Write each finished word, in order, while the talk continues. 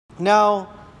Now,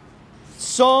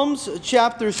 Psalms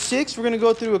chapter 6, we're going to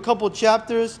go through a couple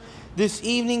chapters this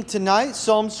evening tonight.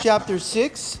 Psalms chapter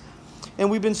 6. And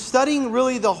we've been studying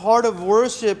really the heart of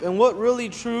worship and what really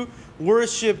true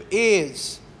worship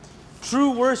is. True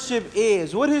worship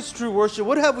is. What is true worship?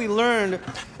 What have we learned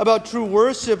about true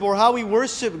worship or how we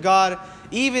worship God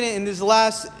even in this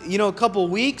last, couple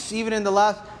weeks, even in the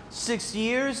last 6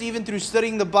 years, even through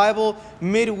studying the Bible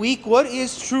midweek? What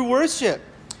is true worship?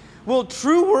 Well,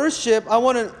 true worship, I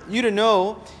want you to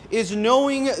know, is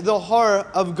knowing the heart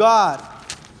of God.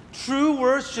 True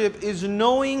worship is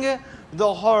knowing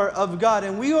the heart of God.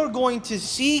 And we are going to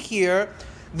see here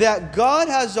that God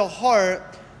has a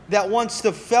heart that wants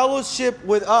to fellowship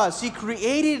with us. He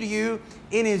created you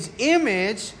in His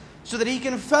image so that He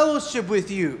can fellowship with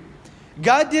you.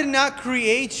 God did not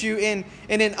create you in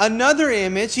another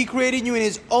image. He created you in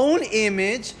His own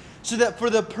image so that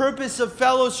for the purpose of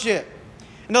fellowship.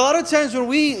 And a lot of times when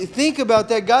we think about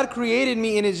that, God created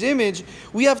me in His image,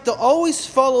 we have to always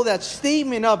follow that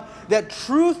statement up, that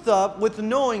truth up with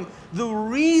knowing the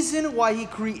reason why He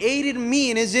created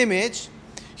me in His image,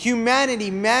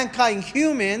 humanity, mankind,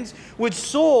 humans, with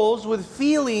souls, with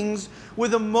feelings,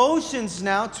 with emotions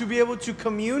now to be able to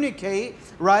communicate,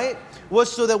 right?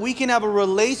 Was so that we can have a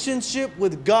relationship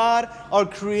with God, our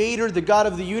Creator, the God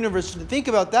of the universe. Think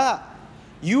about that.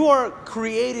 You are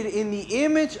created in the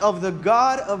image of the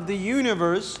God of the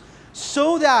universe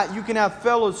so that you can have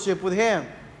fellowship with Him.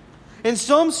 In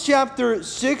Psalms chapter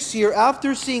 6 here,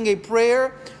 after seeing a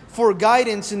prayer for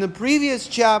guidance in the previous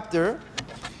chapter,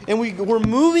 and we're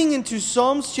moving into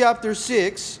Psalms chapter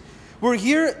 6, where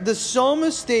here the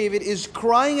psalmist David is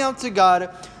crying out to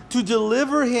God to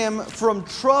deliver him from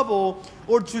trouble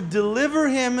or to deliver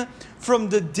him from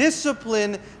the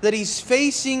discipline that he's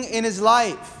facing in his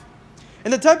life.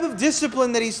 And the type of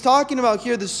discipline that he's talking about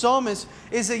here, the psalmist,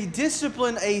 is a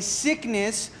discipline, a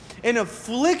sickness, an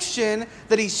affliction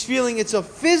that he's feeling. It's a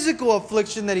physical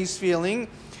affliction that he's feeling.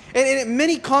 And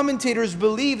many commentators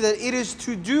believe that it is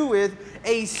to do with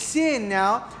a sin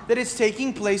now that is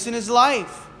taking place in his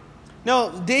life. Now,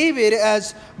 David,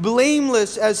 as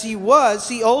blameless as he was,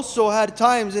 he also had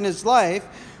times in his life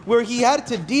where he had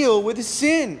to deal with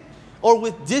sin or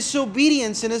with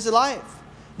disobedience in his life.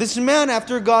 This man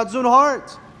after God's own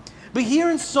heart. But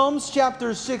here in Psalms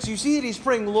chapter 6, you see that he's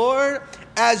praying, Lord,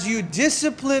 as you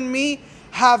discipline me,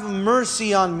 have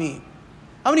mercy on me.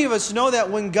 How many of us know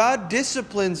that when God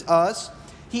disciplines us,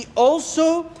 He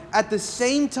also at the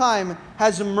same time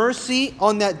has mercy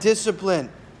on that discipline?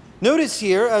 Notice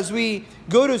here as we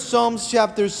go to Psalms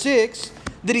chapter 6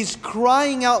 that he's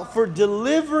crying out for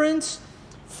deliverance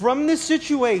from the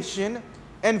situation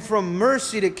and from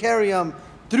mercy to carry him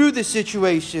through the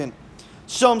situation.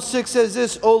 Psalm 6 says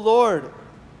this, O Lord,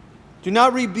 do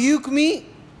not rebuke me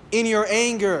in your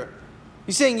anger.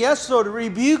 He's saying, yes, Lord,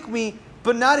 rebuke me,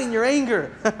 but not in your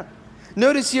anger.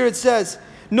 Notice here it says,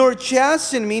 nor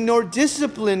chasten me, nor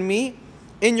discipline me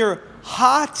in your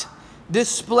hot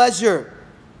displeasure.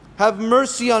 Have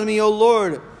mercy on me, O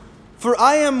Lord, for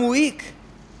I am weak.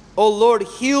 O Lord,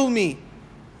 heal me,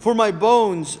 for my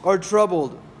bones are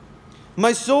troubled.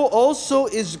 My soul also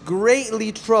is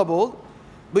greatly troubled,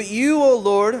 but you, O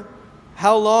Lord,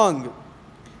 how long?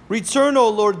 Return, O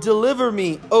Lord, deliver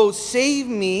me. O save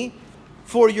me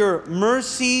for your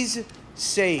mercy's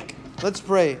sake. Let's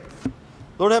pray.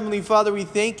 Lord Heavenly Father, we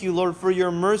thank you, Lord, for your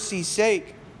mercy's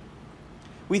sake.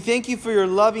 We thank you for your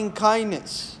loving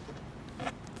kindness.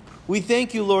 We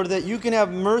thank you, Lord, that you can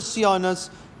have mercy on us,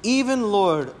 even,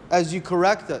 Lord, as you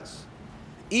correct us.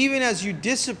 Even as you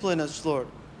discipline us, Lord.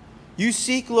 You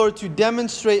seek, Lord, to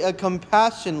demonstrate a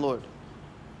compassion, Lord.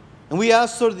 And we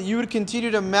ask, Lord, that you would continue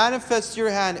to manifest your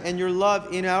hand and your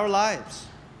love in our lives.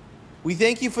 We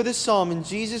thank you for this psalm in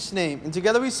Jesus' name. And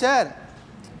together we said,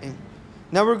 amen.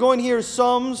 Now we're going here,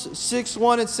 Psalms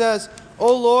 6:1. It says,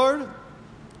 O Lord,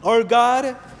 our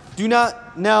God, do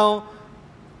not now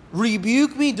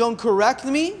rebuke me, don't correct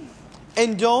me,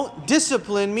 and don't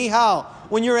discipline me. How?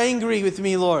 When you're angry with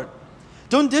me, Lord.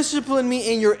 Don't discipline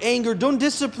me in your anger. Don't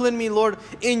discipline me, Lord,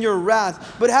 in your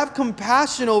wrath. But have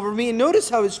compassion over me. And notice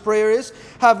how his prayer is.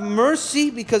 Have mercy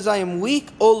because I am weak.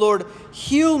 O Lord,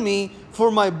 heal me,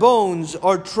 for my bones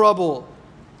are troubled.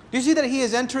 Do you see that he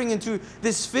is entering into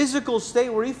this physical state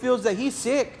where he feels that he's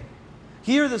sick?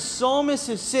 Here the psalmist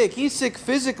is sick. He's sick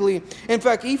physically. In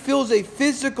fact, he feels a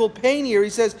physical pain here. He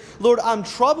says, Lord, I'm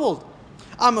troubled.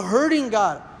 I'm hurting,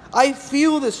 God. I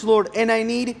feel this, Lord, and I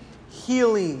need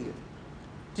healing.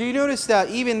 Do you notice that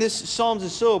even this Psalms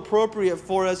is so appropriate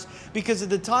for us because of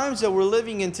the times that we're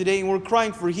living in today and we're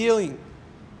crying for healing.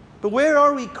 But where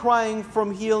are we crying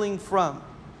from healing from?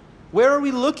 Where are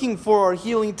we looking for our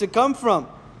healing to come from?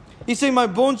 He's saying, my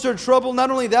bones are troubled.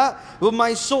 Not only that, but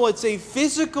my soul. It's a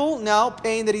physical now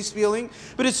pain that he's feeling,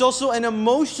 but it's also an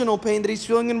emotional pain that he's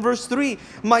feeling in verse 3.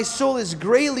 My soul is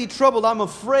greatly troubled. I'm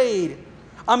afraid.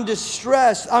 I'm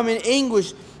distressed. I'm in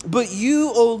anguish. But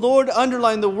you, O Lord,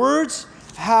 underline the words,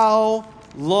 how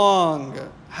long?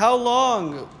 How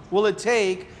long will it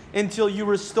take until you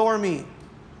restore me?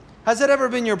 Has that ever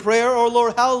been your prayer? Oh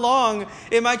Lord, how long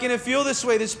am I going to feel this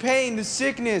way, this pain, this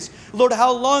sickness? Lord,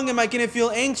 how long am I going to feel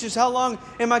anxious? How long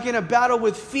am I going to battle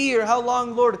with fear? How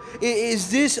long, Lord, is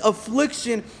this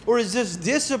affliction or is this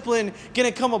discipline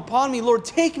going to come upon me? Lord,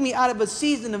 take me out of a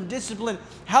season of discipline.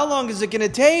 How long is it going to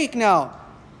take now?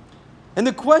 And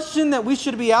the question that we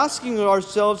should be asking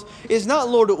ourselves is not,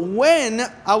 Lord, when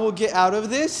I will get out of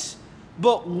this,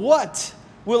 but what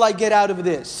will I get out of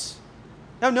this?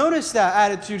 Now notice that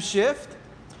attitude shift.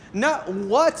 Not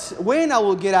when I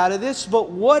will get out of this, but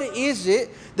what is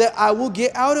it that I will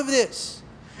get out of this?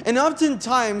 And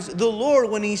oftentimes the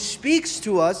Lord, when He speaks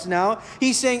to us now,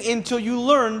 He's saying, until you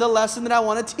learn the lesson that I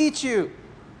want to teach you.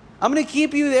 I'm going to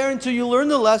keep you there until you learn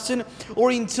the lesson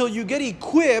or until you get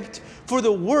equipped for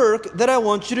the work that I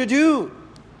want you to do.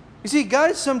 You see,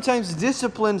 God sometimes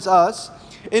disciplines us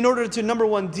in order to, number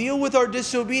one, deal with our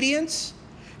disobedience.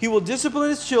 He will discipline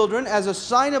His children as a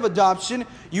sign of adoption.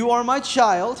 You are my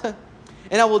child.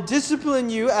 And I will discipline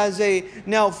you as a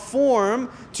now form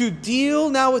to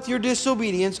deal now with your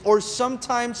disobedience, or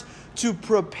sometimes to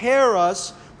prepare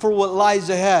us for what lies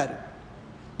ahead.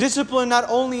 Discipline not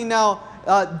only now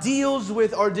deals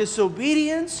with our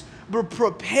disobedience, but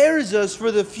prepares us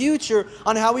for the future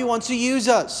on how He wants to use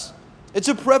us. It's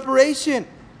a preparation.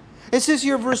 It says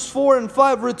here, verse 4 and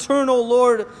 5, return, O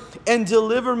Lord, and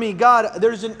deliver me. God,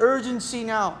 there's an urgency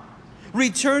now.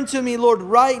 Return to me, Lord,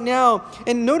 right now.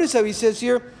 And notice how He says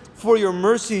here, for your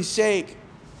mercy's sake,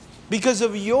 because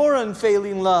of your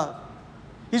unfailing love.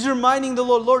 He's reminding the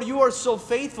Lord, Lord, you are so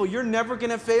faithful. You're never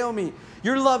going to fail me.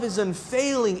 Your love is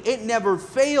unfailing. It never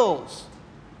fails.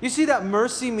 You see that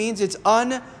mercy means it's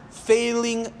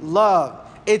unfailing love.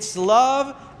 It's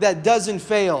love that doesn't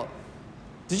fail.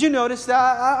 Did you notice that?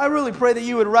 I really pray that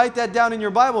you would write that down in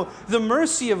your Bible. The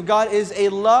mercy of God is a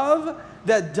love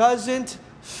that doesn't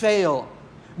fail.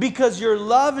 Because your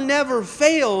love never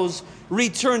fails,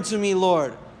 return to me,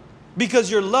 Lord.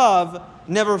 Because your love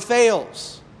never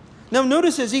fails. Now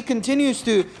notice as he continues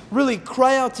to really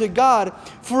cry out to God,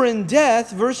 for in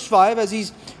death, verse 5, as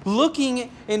he's looking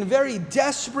in very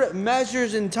desperate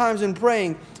measures and times and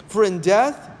praying, for in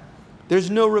death, there's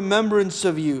no remembrance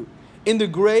of you. In the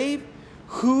grave,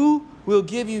 who will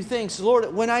give you thanks?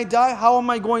 Lord, when I die, how am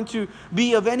I going to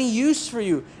be of any use for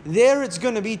you? There it's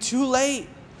going to be too late.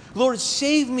 Lord,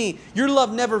 save me. Your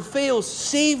love never fails.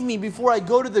 Save me before I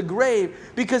go to the grave.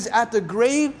 Because at the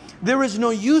grave, there is no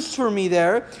use for me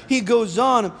there. He goes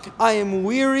on, I am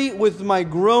weary with my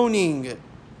groaning.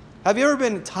 Have you ever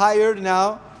been tired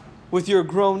now with your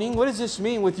groaning? What does this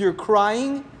mean? With your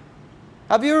crying?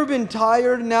 Have you ever been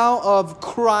tired now of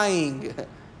crying?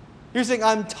 You're saying,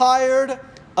 I'm tired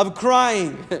of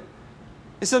crying.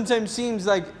 It sometimes seems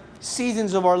like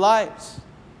seasons of our lives.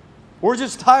 We're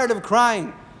just tired of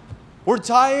crying. We're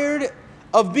tired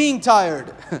of being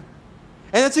tired. And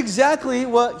that's exactly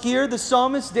what here the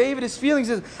psalmist David is feeling. He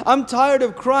says, I'm tired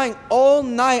of crying. All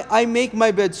night I make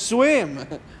my bed swim.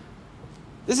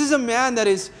 This is a man that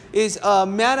is a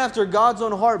man after God's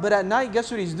own heart. But at night,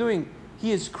 guess what he's doing?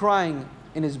 He is crying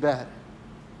in his bed.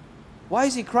 Why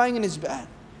is he crying in his bed?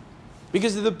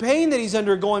 Because of the pain that he's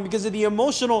undergoing, because of the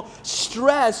emotional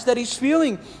stress that he's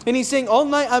feeling. And he's saying, all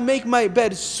night I make my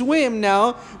bed swim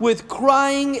now with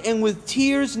crying and with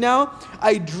tears now.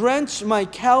 I drench my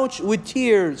couch with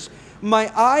tears.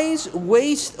 My eyes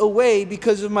waste away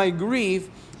because of my grief.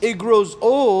 It grows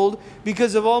old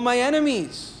because of all my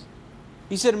enemies.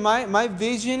 He said, my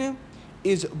vision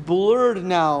is blurred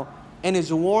now and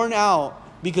is worn out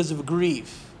because of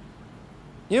grief.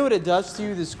 You know what it does to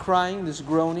you, this crying, this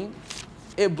groaning?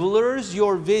 It blurs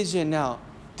your vision now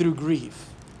through grief.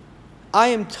 I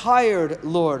am tired,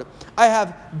 Lord. I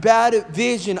have bad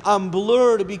vision. I'm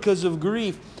blurred because of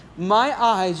grief. My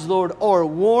eyes, Lord, are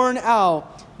worn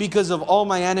out because of all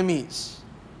my enemies.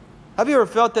 Have you ever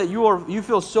felt that you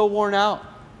feel so worn out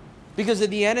because of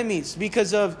the enemies,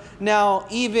 because of now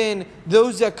even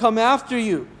those that come after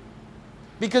you,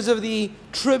 because of the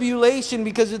tribulation,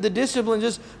 because of the discipline?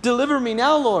 Just deliver me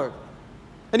now, Lord.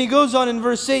 And he goes on in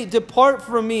verse 8, depart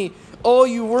from me, all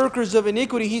you workers of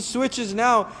iniquity. He switches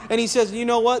now and he says, you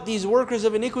know what? These workers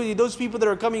of iniquity, those people that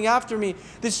are coming after me,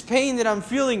 this pain that I'm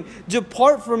feeling,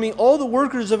 depart from me, all the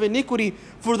workers of iniquity,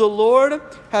 for the Lord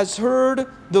has heard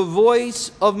the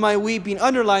voice of my weeping.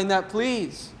 Underline that,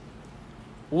 please.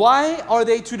 Why are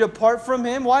they to depart from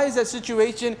him? Why is that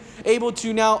situation able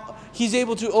to now, he's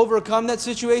able to overcome that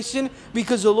situation?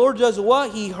 Because the Lord does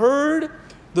what? He heard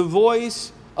the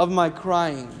voice of my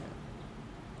crying.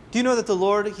 Do you know that the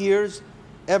Lord hears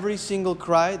every single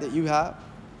cry that you have?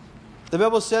 The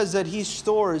Bible says that He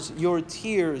stores your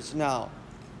tears now.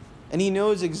 And He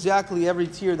knows exactly every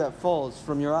tear that falls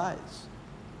from your eyes.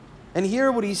 And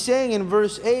hear what He's saying in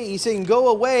verse 8. He's saying, go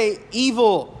away,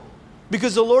 evil,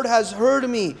 because the Lord has heard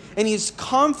me. And he is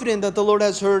confident that the Lord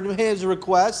has heard his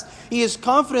request. He is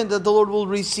confident that the Lord will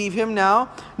receive him now.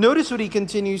 Notice what he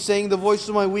continues saying, the voice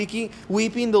of my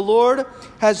weeping. The Lord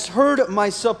has heard my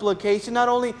supplication. Not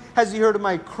only has he heard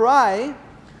my cry,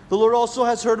 the Lord also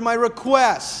has heard my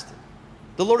request.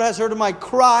 The Lord has heard my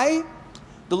cry.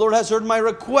 The Lord has heard my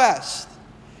request.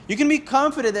 You can be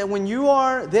confident that when you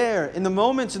are there, in the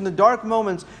moments, in the dark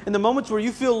moments, in the moments where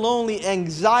you feel lonely,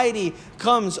 anxiety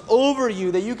comes over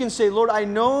you, that you can say, Lord, I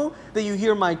know that you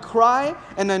hear my cry,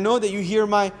 and I know that you hear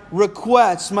my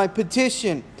request, my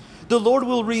petition. The Lord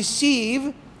will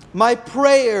receive my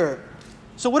prayer.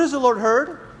 So what has the Lord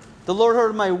heard? The Lord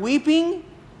heard my weeping.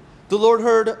 The Lord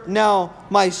heard now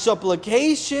my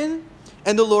supplication.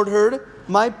 And the Lord heard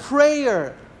my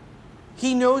prayer.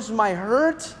 He knows my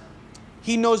hurt.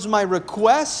 He knows my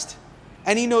request,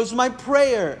 and He knows my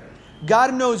prayer.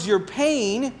 God knows your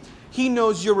pain, He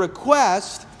knows your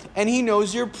request, and He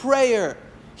knows your prayer.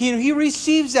 He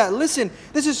receives that. Listen,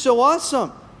 this is so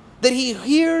awesome that He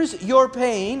hears your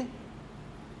pain.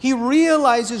 He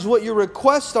realizes what your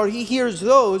requests are. He hears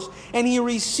those, and He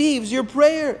receives your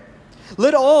prayer.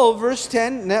 Let all, verse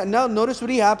 10, now notice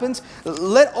what happens.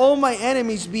 Let all my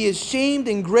enemies be ashamed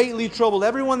and greatly troubled.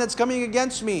 Everyone that's coming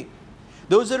against me.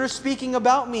 Those that are speaking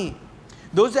about me,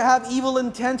 those that have evil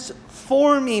intents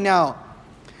for me now,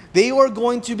 they are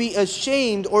going to be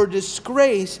ashamed or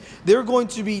disgraced. They're going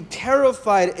to be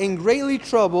terrified and greatly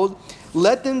troubled.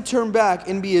 Let them turn back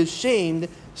and be ashamed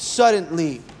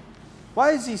suddenly.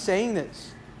 Why is he saying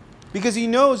this? Because he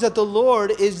knows that the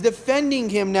Lord is defending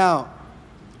him now.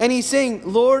 And he's saying,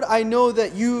 Lord, I know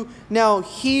that you now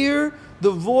hear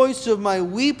the voice of my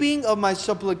weeping, of my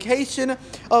supplication,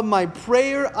 of my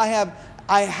prayer. I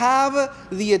have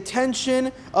the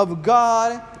attention of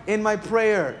God in my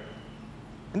prayer.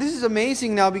 And this is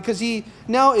amazing now because he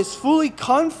now is fully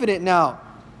confident now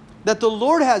that the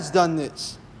Lord has done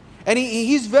this. And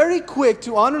he's very quick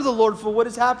to honor the Lord for what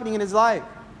is happening in his life.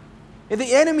 If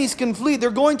the enemies can flee,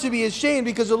 they're going to be ashamed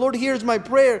because the Lord hears my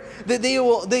prayer, that they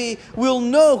will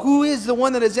know who is the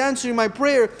one that is answering my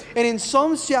prayer. And in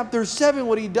Psalms chapter 7,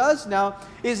 what he does now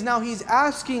is he's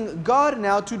asking God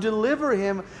now to deliver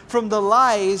him from the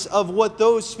lies of what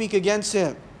those speak against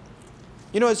him.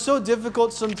 You know, it's so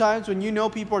difficult sometimes when you know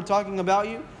people are talking about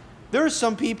you. There are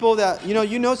some people that,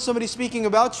 you know somebody speaking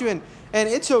about you and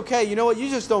it's okay. You know what? You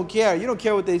just don't care. You don't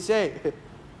care what they say.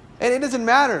 And it doesn't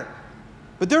matter.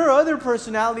 But there are other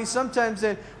personalities sometimes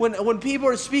that when people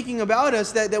are speaking about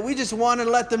us that we just want to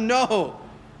let them know.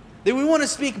 That we want to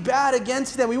speak bad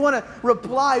against them. We want to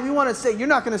reply. We want to say, you're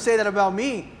not going to say that about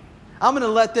me. I'm going to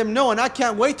let them know. And I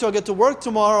can't wait till I get to work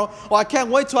tomorrow. Or I can't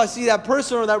wait till I see that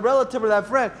person or that relative or that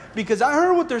friend. Because I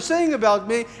heard what they're saying about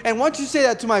me. And why don't you say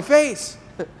that to my face?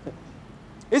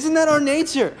 Isn't that our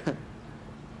nature?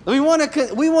 We want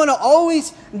to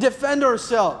always defend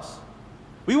ourselves.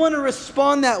 We want to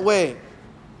respond that way.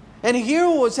 And here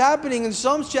what was happening in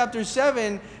Psalms chapter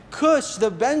 7, Cush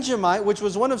the Benjamite, which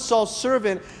was one of Saul's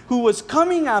servants, who was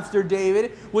coming after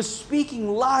David, was speaking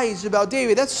lies about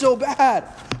David. That's so bad.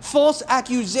 False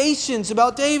accusations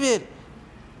about David.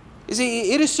 You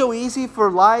see, it is so easy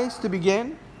for lies to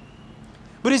begin.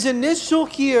 But his initial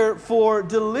here for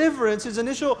deliverance, his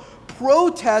initial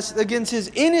protest against his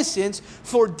innocence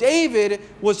for David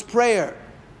was prayer.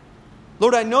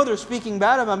 Lord, I know they're speaking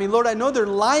bad about me. Lord, I know they're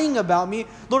lying about me.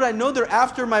 Lord, I know they're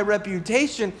after my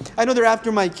reputation. I know they're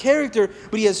after my character.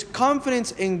 But he has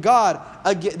confidence in God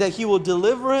that He will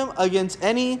deliver him against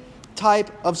any type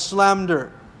of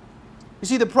slander. You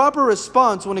see, the proper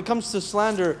response when it comes to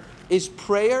slander is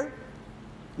prayer,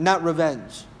 not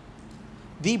revenge.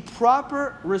 The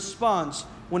proper response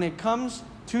when it comes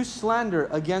to slander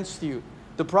against you,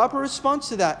 the proper response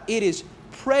to that, it is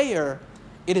prayer,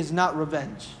 it is not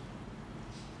revenge.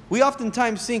 We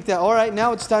oftentimes think that, all right,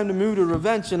 now it's time to move to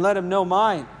revenge and let him know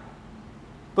mine.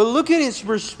 But look at his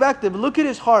perspective. Look at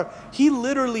his heart. He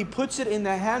literally puts it in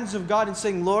the hands of God and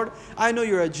saying, Lord, I know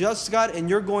you're a just God and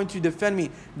you're going to defend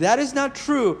me. That is not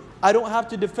true. I don't have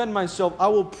to defend myself. I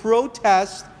will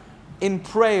protest in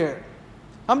prayer.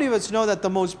 How many of us know that the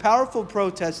most powerful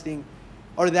protesting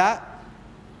are that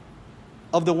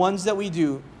of the ones that we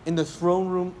do in the throne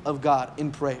room of God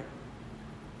in prayer?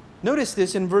 Notice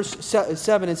this in verse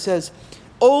 7. It says,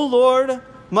 O Lord,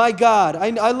 my God.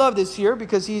 I love this here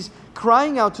because he's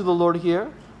crying out to the Lord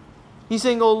here. He's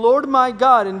saying, O Lord, my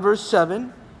God, in verse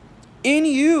 7. In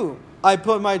you I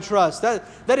put my trust.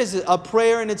 That is a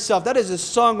prayer in itself. That is a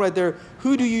song right there.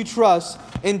 Who do you trust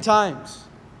in times?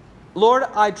 Lord,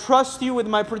 I trust you with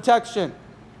my protection.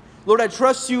 Lord, I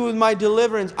trust you with my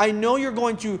deliverance. I know you're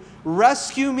going to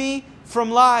rescue me from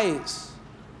lies.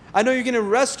 I know you're going to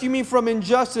rescue me from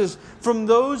injustice, from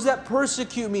those that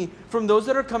persecute me, from those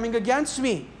that are coming against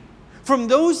me, from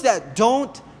those that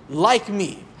don't like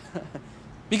me.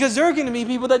 Because there are going to be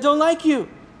people that don't like you.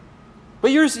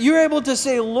 But you're able to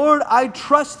say, Lord, I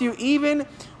trust you even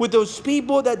with those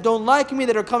people that don't like me,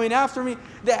 that are coming after me,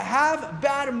 that have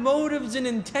bad motives and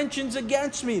intentions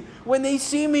against me when they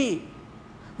see me.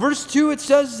 Verse 2, it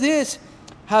says this,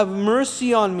 have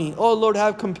mercy on me. Oh Lord,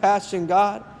 have compassion,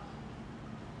 God.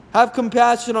 Have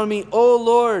compassion on me. Oh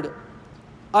Lord,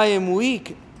 I am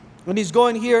weak. And he's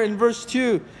going here in verse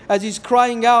 2 as he's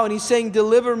crying out and he's saying,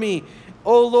 deliver me.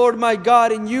 Oh Lord, my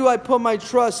God, in you I put my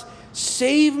trust.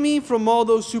 Save me from all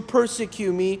those who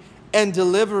persecute me and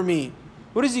deliver me.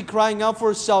 What is he crying out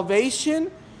for?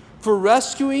 Salvation, for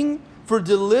rescuing, for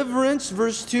deliverance.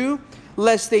 Verse 2,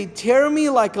 lest they tear me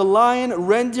like a lion,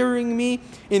 rendering me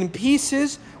in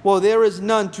pieces, while there is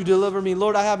none to deliver me.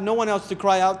 Lord, I have no one else to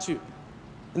cry out to.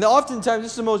 And oftentimes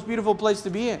this is the most beautiful place to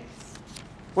be in.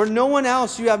 Where you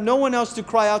have no one else to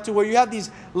cry out to, where you have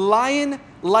these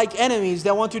lion-like enemies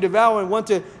that want to devour and want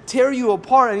to tear you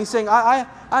apart. And he's saying,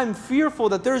 I'm fearful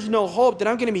that there's no hope, that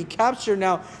I'm going to be captured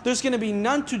now. There's going to be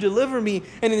none to deliver me.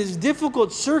 And in this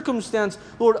difficult circumstance,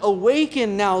 Lord,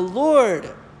 awaken now, Lord.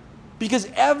 Because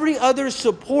every other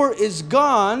support is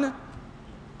gone.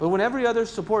 But when every other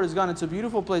support is gone, it's a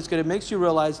beautiful place because it makes you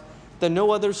realize that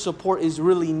no other support is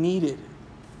really needed.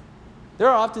 There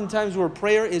are often times where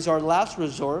prayer is our last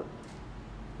resort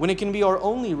when it can be our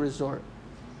only resort.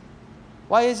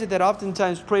 Why is it that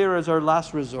oftentimes prayer is our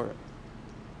last resort?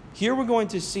 Here we're going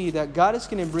to see that God is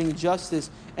going to bring justice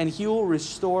and He will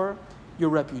restore your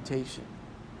reputation.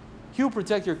 He will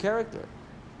protect your character.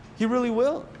 He really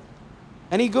will.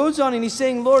 And he goes on and he's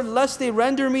saying, Lord, lest they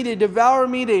render me, they devour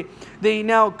me, they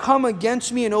now come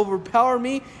against me and overpower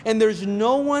me, and there's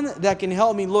no one that can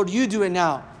help me. Lord, you do it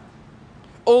now.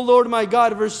 Oh Lord my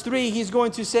God, verse 3, he's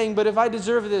going to saying, but if I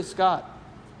deserve this, God,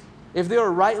 if they are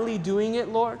rightly doing it,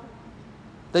 Lord,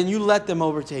 then you let them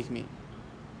overtake me.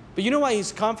 But you know why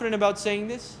he's confident about saying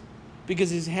this? Because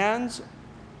his hands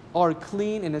are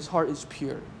clean and his heart is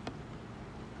pure.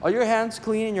 Are your hands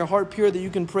clean and your heart pure that you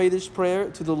can pray this prayer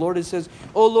to the Lord? It says,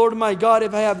 oh Lord my God,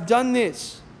 if I have done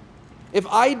this, if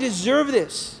I deserve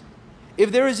this,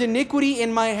 if there is iniquity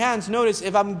in my hands, notice,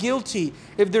 if I'm guilty,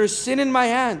 if there is sin in my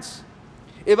hands,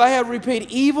 if I have repaid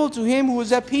evil to him who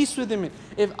was at peace with him,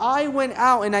 if I went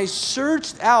out and I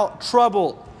searched out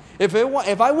trouble, if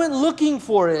I went looking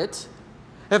for it,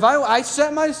 if I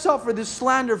set myself for this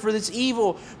slander, for this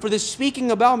evil, for this speaking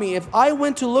about me, if I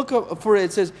went to look for it,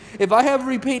 it says, if I have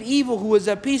repaid evil who was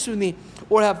at peace with me,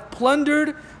 or have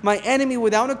plundered my enemy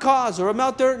without a cause, or I'm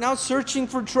out there now searching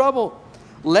for trouble,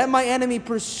 let my enemy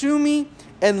pursue me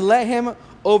and let him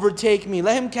overtake me.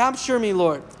 Let him capture me,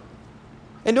 Lord.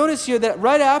 And notice here that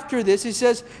right after this, it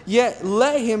says, yet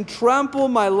let him trample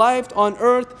my life on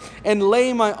earth and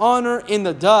lay my honor in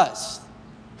the dust.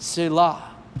 Selah.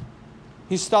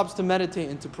 He stops to meditate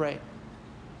and to pray.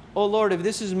 Oh Lord, if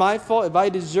this is my fault, if I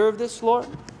deserve this, Lord,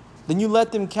 then you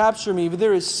let them capture me. If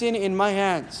there is sin in my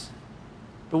hands.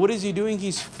 But what is he doing?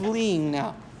 He's fleeing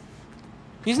now.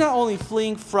 He's not only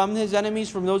fleeing from his enemies,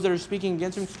 from those that are speaking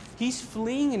against him. He's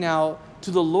fleeing now to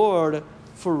the Lord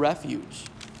for refuge.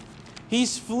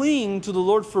 He's fleeing to the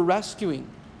Lord for rescuing.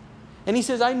 And he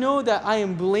says, I know that I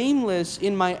am blameless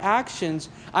in my actions.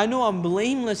 I know I'm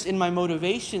blameless in my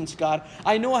motivations, God.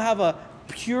 I know I have a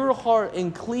pure heart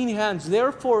and clean hands.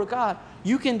 Therefore, God,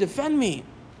 you can defend me.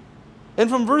 And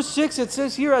from verse 6, it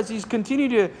says here, as he's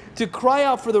continued to cry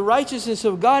out for the righteousness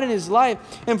of God in his life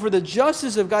and for the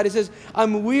justice of God, he says,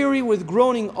 I'm weary with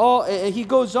groaning all. And he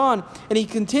goes on and he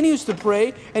continues to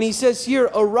pray. And he says here,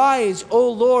 arise, O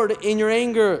Lord, in your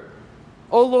anger.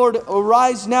 O Lord,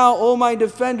 arise now, O my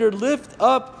defender. Lift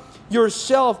up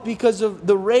yourself because of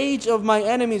the rage of my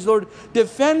enemies. Lord,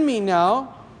 defend me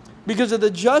now because of the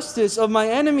justice of my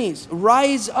enemies.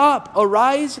 Rise up,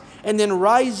 arise, and then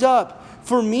rise up.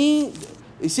 For me,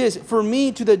 it says, for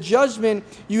me to the judgment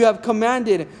you have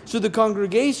commanded. So the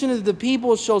congregation of the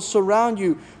people shall surround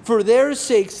you. For their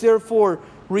sakes, therefore,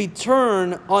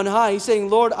 return on high. He's saying,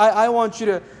 Lord, I want you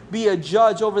to be a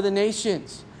judge over the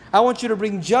nations. I want you to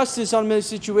bring justice on many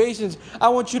situations. I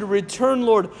want you to return,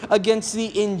 Lord, against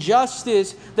the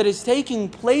injustice that is taking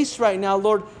place right now.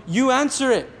 Lord, you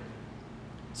answer it.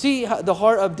 See the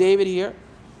heart of David here?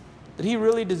 That he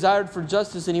really desired for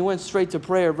justice and he went straight to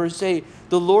prayer. Verse 8,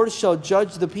 the Lord shall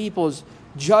judge the peoples.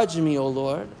 Judge me, O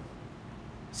Lord.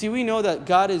 See, we know that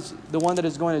God is the one that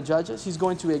is going to judge us. He's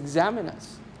going to examine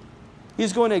us.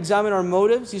 He's going to examine our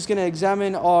motives. He's going to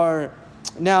examine our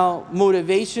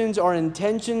motivations, our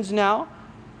intentions now.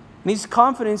 And he's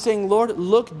confident saying, Lord,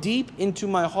 look deep into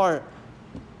my heart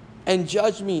and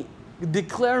judge me.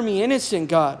 Declare me innocent,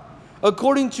 God.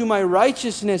 According to my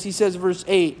righteousness, he says, verse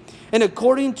 8, and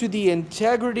according to the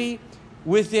integrity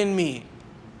within me.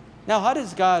 Now, how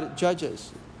does God judge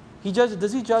us?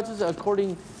 Does he judge us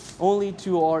according only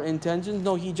to our intentions?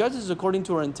 No, he judges according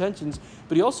to our intentions,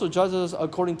 but he also judges us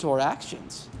according to our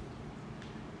actions.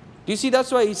 Do you see?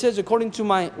 That's why he says according to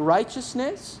my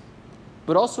righteousness,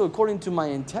 but also according to my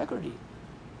integrity.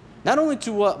 Not only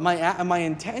to what my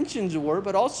intentions were,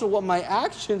 but also what my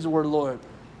actions were, Lord.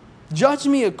 Judge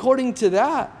me according to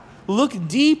that. Look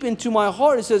deep into my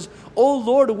heart. It says, O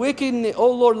Lord,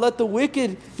 let the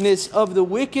wickedness of the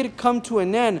wicked come to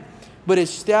an end, but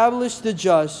establish the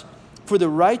just. For the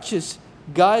righteous,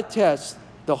 God tests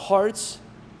the hearts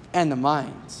and the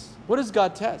minds. What does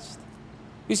God test?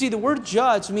 You see, the word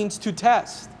judge means to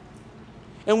test.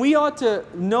 And we ought to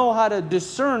know how to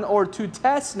discern or to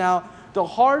test now the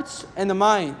hearts and the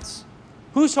minds.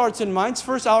 Whose hearts and minds?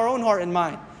 First, our own heart and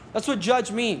mind. That's what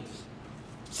judge means.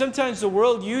 Sometimes the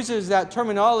world uses that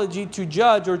terminology to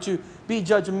judge or to be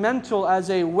judgmental as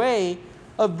a way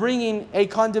of bringing a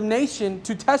condemnation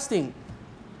to testing.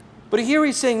 But here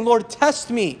he's saying, Lord,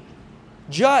 test me.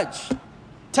 Judge.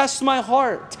 Test my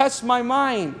heart. Test my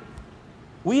mind.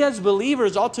 We as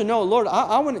believers ought to know, Lord,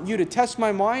 I want you to test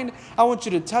my mind. I want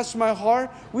you to test my heart.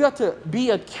 We ought to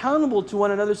be accountable to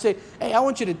one another. Say, hey, I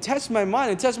want you to test my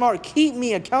mind and test my heart. Keep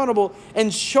me accountable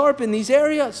and sharpen these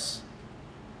areas.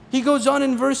 He goes on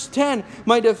in verse 10,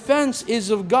 my defense is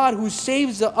of God who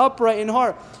saves the upright in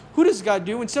heart. Who does God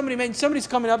do? When somebody's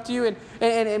coming up to you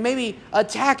and maybe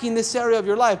attacking this area of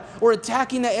your life or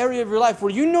attacking the area of your life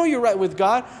where you know you're right with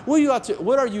God,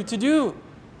 what are you to do?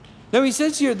 Now he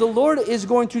says here, the Lord is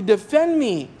going to defend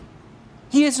me.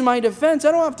 He is my defense.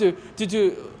 I don't have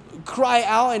to cry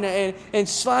out and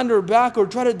slander back or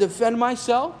try to defend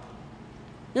myself.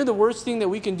 You know, the worst thing that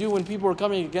we can do when people are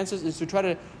coming against us is to try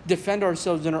to defend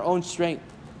ourselves in our own strength.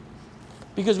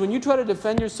 Because when you try to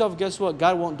defend yourself, guess what?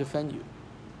 God won't defend you.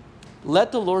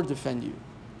 Let the Lord defend you.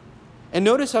 And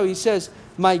notice how he says,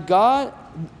 my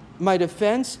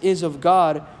defense is of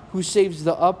God who saves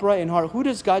the upright in heart. Who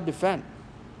does God defend?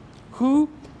 Who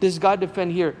does God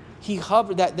defend here?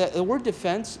 The word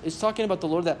defense is talking about the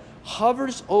Lord that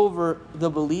hovers over the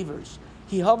believers.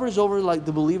 He hovers over like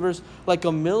the believers like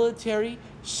a military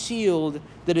shield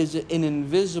that is an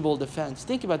invisible defense.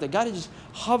 Think about that. God is just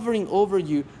hovering over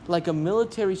you like a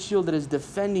military shield that is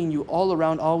defending you all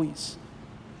around always.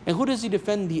 And who does he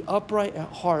defend? The upright at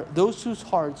heart, those whose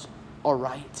hearts are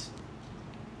right.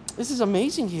 This is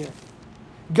amazing here.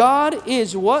 God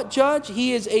is what judge?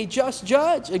 He is a just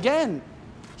judge. Again,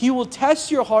 he will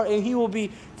test your heart and he will be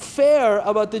fair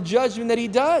about the judgment that he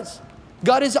does.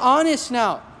 God is honest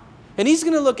now. And he's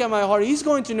going to look at my heart. He's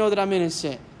going to know that I'm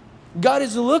innocent. God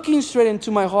is looking straight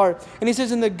into my heart. And he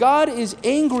says, and that God is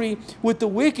angry with the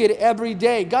wicked every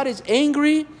day. God is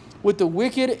angry with the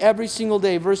wicked every single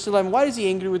day. Verse 11, why is he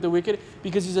angry with the wicked?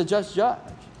 Because he's a just judge.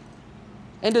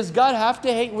 And does God have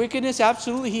to hate wickedness?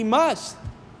 Absolutely, he must.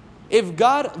 If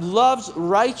God loves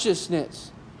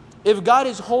righteousness, if God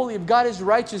is holy, if God is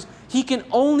righteous, he can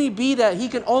only be that. He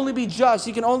can only be just.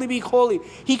 He can only be holy.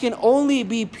 He can only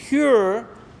be pure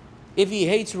if he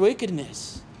hates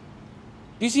wickedness.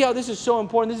 Do you see how this is so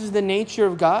important? This is the nature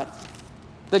of God.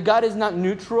 That God is not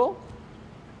neutral.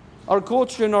 Our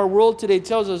culture and our world today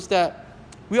tells us that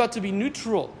we ought to be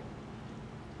neutral.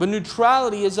 But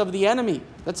neutrality is of the enemy.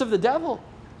 That's of the devil.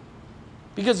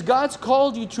 Because God's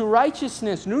called you to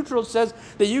righteousness. Neutral says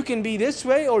that you can be this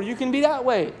way or you can be that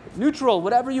way. Neutral,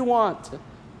 whatever you want.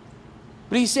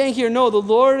 But he's saying here, no, the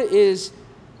Lord is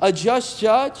a just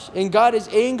judge and God is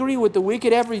angry with the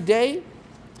wicked every day.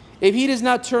 If he does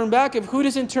not turn back, if who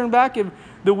doesn't turn back, if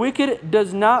the wicked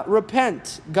does not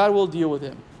repent, God will deal with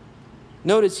him.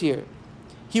 Notice here,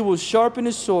 he will sharpen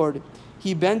his sword.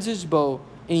 He bends his bow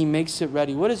and he makes it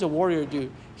ready. What does a warrior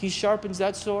do? He sharpens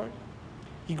that sword.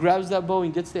 He grabs that bow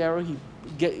and gets the arrow. He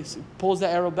pulls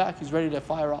that arrow back. He's ready to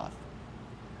fire off.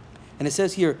 And it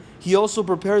says here, he also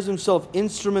prepares himself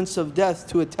instruments of death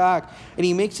to attack, and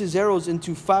he makes his arrows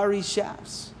into fiery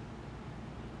shafts.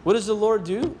 What does the Lord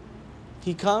do?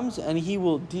 He comes and he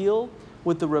will deal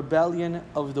with the rebellion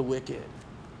of the wicked.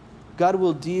 God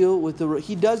will deal with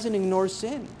he doesn't ignore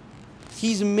sin.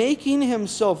 He's making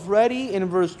himself ready in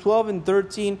verse 12 and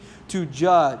 13 to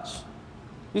judge.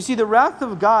 You see, the wrath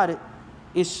of God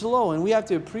is slow, and we have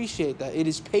to appreciate that. It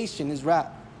is patient, his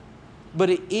wrath. But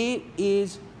it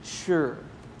is sure.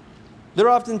 There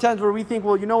are often times where we think,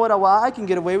 well, you know what, I can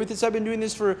get away with this. I've been doing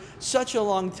this for such a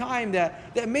long time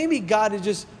that maybe God is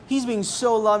just, he's being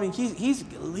so loving. He's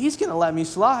going to let me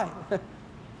slide.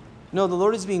 No, the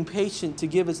Lord is being patient to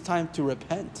give us time to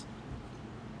repent.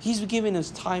 He's giving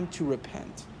us time to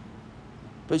repent.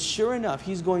 But sure enough,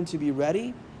 he's going to be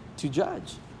ready to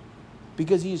judge.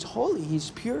 Because he is holy, he's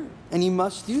pure, and he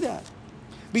must do that.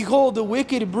 Behold, the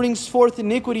wicked brings forth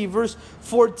iniquity, verse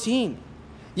 14.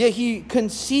 Yet he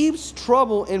conceives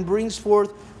trouble and brings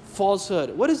forth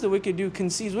falsehood. What does the wicked do?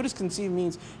 Conceives. What does conceive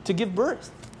means? To give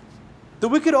birth. The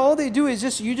wicked, all they do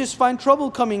is you just find trouble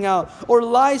coming out or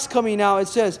lies coming out. It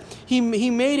says, he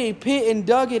made a pit and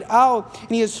dug it out,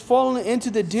 and he has fallen into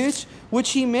the ditch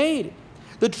which he made.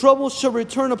 The trouble shall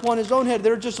return upon his own head.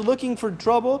 They're just looking for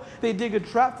trouble. They dig a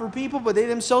trap for people, but they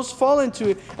themselves fall into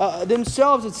it.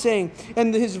 Themselves, it's saying,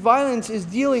 and his violence, his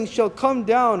dealing shall come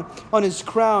down on his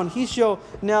crown. He shall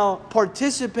now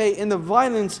participate in the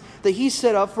violence that he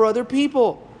set up for other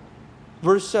people.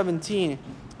 Verse 17,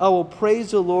 I will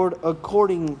praise the Lord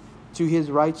according to his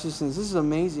righteousness. This is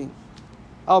amazing.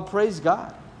 I'll praise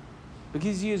God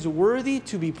because he is worthy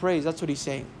to be praised. That's what he's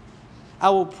saying. I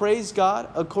will praise God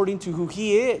according to who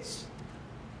he is.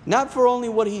 Not for only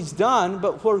what he's done,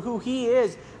 but for who he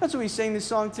is. That's what we sang this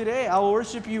song today. I will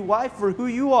worship you, wife, for who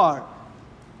you are.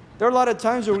 There are a lot of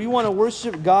times where we want to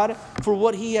worship God for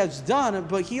what he has done,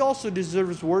 but he also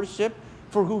deserves worship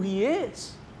for who he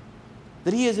is.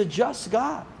 That he is a just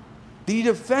God. That he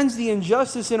defends the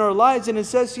injustice in our lives. And it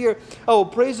says here, I will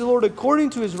praise the Lord according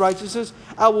to his righteousness.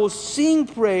 I will sing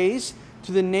praise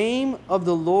to the name of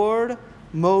the Lord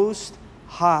Most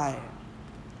High.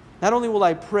 Not only will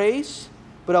I praise,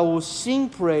 but I will sing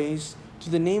praise to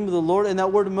the name of the Lord. And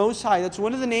that word Most High, that's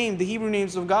one of the Hebrew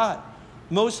names of God.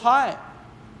 Most High.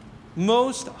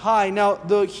 Most High. Now,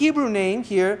 the Hebrew name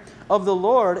here of the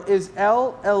Lord is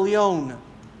El Elyon,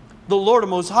 the Lord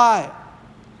Most High.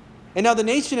 And now the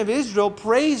nation of Israel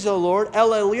praise the Lord,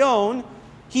 El Elyon.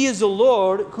 He is the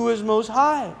Lord who is Most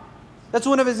High. That's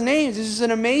one of his names. This is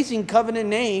an amazing covenant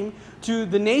name to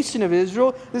the nation of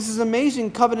Israel. This is an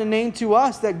amazing covenant name to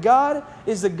us, that God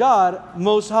is the God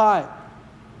Most High.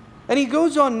 And he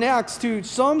goes on next to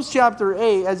Psalms chapter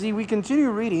 8 as we continue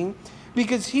reading,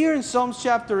 because here in Psalms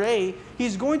chapter 8,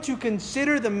 he's going to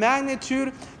consider the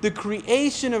magnitude, the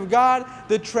creation of God,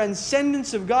 the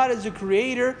transcendence of God as a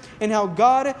creator, and how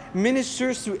God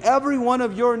ministers to every one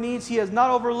of your needs. He has not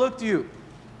overlooked you.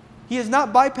 He has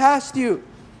not bypassed you.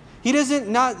 He doesn't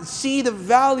not see the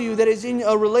value that is in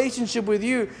a relationship with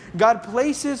you. God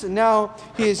places now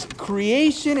his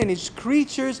creation and his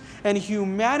creatures and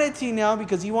humanity now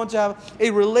because he wants to have a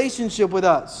relationship with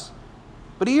us.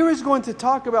 But here he's going to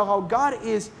talk about how God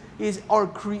is our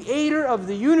creator of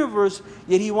the universe,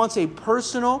 yet he wants a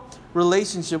personal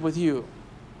relationship with you.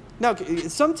 Now,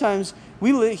 sometimes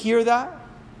we hear that,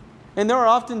 and there are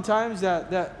often times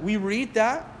that we read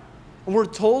that, and we're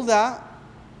told that,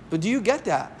 but do you get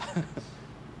that?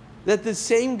 That the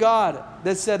same God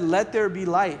that said, let there be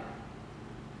light,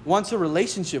 wants a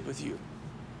relationship with you.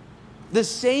 The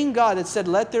same God that said,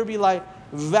 let there be light,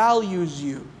 values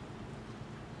you.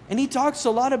 And he talks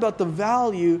a lot about the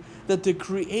value that the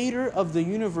creator of the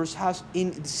universe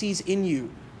sees in you.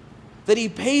 That he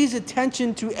pays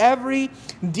attention to every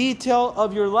detail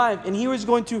of your life. And here he's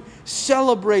going to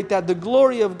celebrate that, the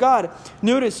glory of God.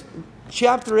 Notice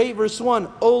chapter 8, verse 1.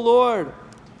 O Lord,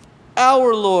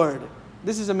 our Lord.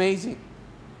 This is amazing.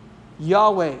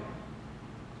 Yahweh,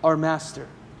 our master.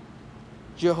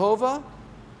 Jehovah,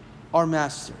 our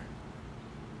master.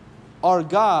 Our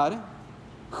God,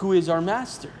 who is our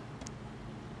master.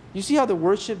 You see how the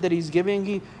worship that he's giving,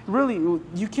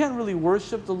 you can't really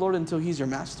worship the Lord until he's your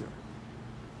master.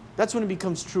 That's when it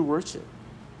becomes true worship.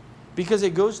 Because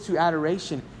it goes to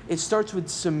adoration. It starts with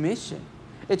submission.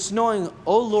 It's knowing,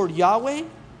 O Lord Yahweh,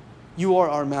 you are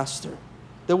our master.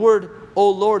 The word, O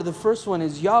Lord, the first one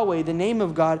is Yahweh, the name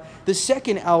of God. The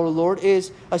second, our Lord,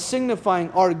 is a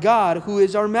signifying our God, who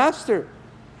is our master.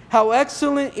 How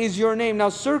excellent is your name. Now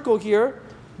circle here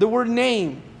the word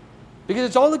name. Because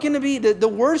it's all going to be, the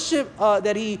worship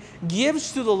that he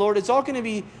gives to the Lord, it's all going to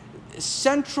be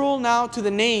central now to the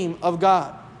name of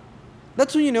God.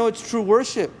 That's when you know it's true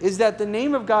worship, is that the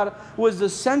name of God was the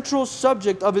central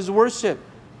subject of his worship.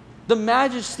 The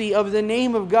majesty of the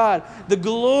name of God, the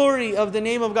glory of the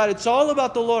name of God. It's all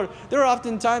about the Lord. There are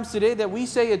often times today that we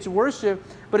say it's worship,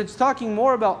 but it's talking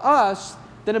more about us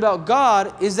than about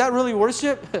God. Is that really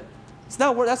worship? It's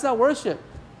not. That's not worship.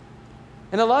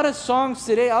 And a lot of songs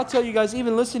today, I'll tell you guys,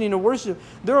 even listening to worship,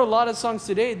 there are a lot of songs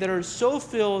today that are so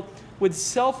filled with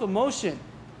self-emotion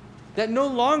that no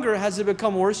longer has it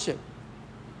become worship.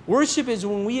 Worship is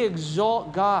when we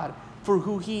exalt God for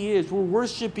who He is. We're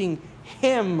worshiping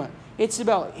Him. It's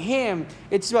about Him.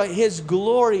 It's about His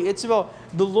glory. It's about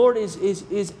the Lord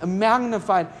is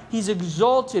magnified. He's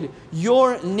exalted.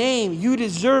 Your name, you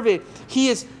deserve it. He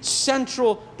is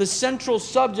central, the central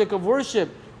subject of worship.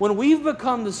 When we've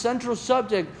become the central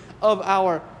subject of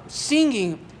our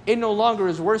singing, it no longer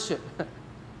is worship.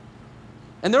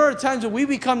 And there are times when we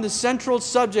become the central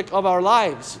subject of our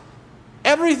lives.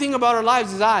 Everything about our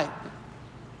lives is I.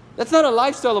 That's not a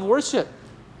lifestyle of worship.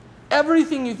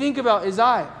 Everything you think about is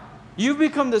I. You've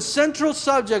become the central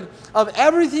subject of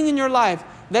everything in your life.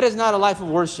 That is not a life of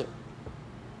worship.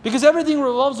 Because everything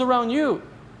revolves around you.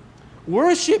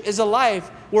 Worship is a life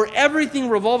where everything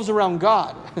revolves around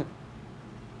God.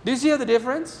 Do you see the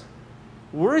difference?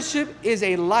 Worship is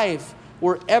a life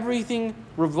where everything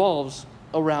revolves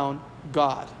around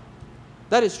God.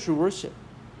 That is true worship.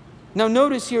 Now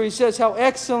notice here he says, how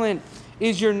excellent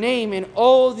is your name in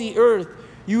all the earth.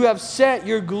 You have set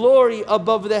your glory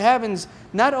above the heavens.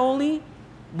 Not only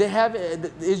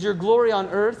is your glory on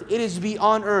earth, it is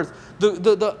beyond earth.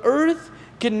 The earth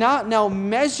cannot now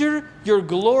measure your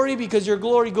glory because your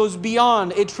glory goes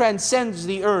beyond. It transcends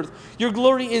the earth. Your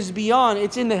glory is beyond.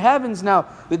 It's in the heavens now.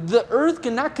 The earth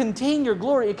cannot contain your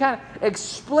glory. It can't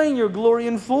explain your glory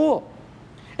in full.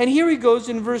 And here he goes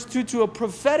in verse 2 to a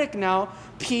prophetic now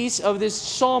piece of this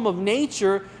psalm of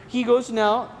nature. He goes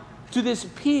now to this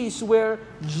piece where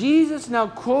Jesus now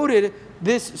quoted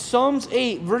this Psalms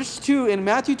 8 verse 2 in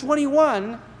Matthew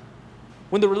 21.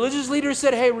 When the religious leaders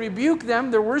said, hey, rebuke them,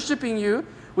 they're worshiping you.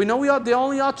 We know they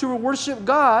only ought to worship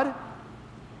God.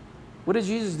 What did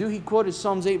Jesus do? He quoted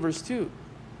Psalms 8 verse 2. And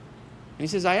he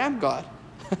says, I am God.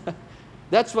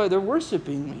 That's why they're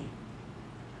worshiping me.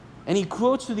 And he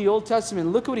quotes to the Old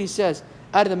Testament. Look what he says.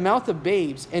 Out of the mouth of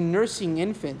babes and nursing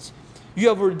infants, you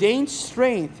have ordained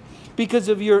strength because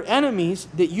of your enemies,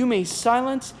 that you may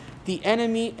silence the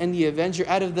enemy and the avenger.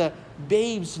 Out of the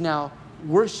babes now,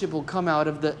 worship will come out.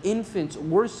 Of the infants,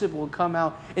 worship will come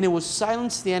out. And it will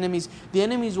silence the enemies. The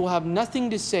enemies will have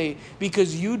nothing to say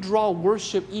because you draw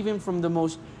worship even from the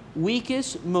most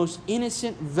weakest, most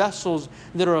innocent vessels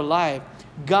that are alive.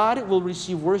 God will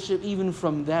receive worship even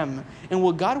from them. And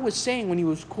what God was saying when he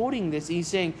was quoting this, he's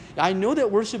saying, I know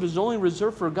that worship is only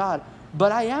reserved for God,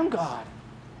 but I am God.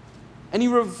 And he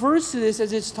refers to this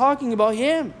as it's talking about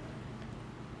him.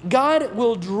 God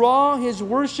will draw his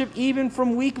worship even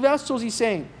from weak vessels, he's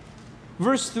saying.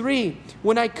 Verse 3,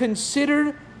 when I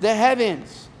consider the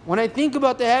heavens, when I think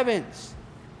about the heavens,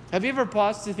 have you ever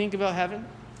paused to think about heaven?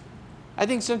 I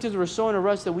think sometimes we're so in a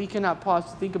rush that we cannot pause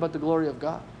to think about the glory of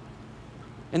God.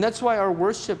 And that's why our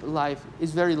worship life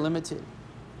is very limited.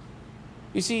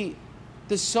 You see,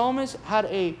 the psalmist had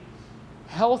a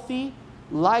healthy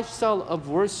lifestyle of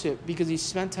worship because he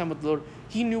spent time with the Lord.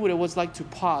 He knew what it was like to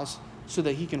pause so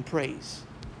that he can praise.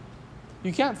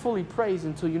 You can't fully praise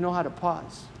until you know how to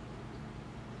pause.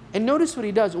 And notice what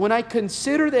he does. When I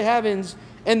consider the heavens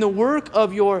and the work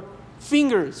of your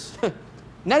fingers,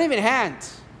 not even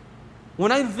hands.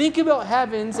 When I think about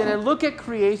heavens and I look at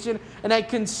creation and I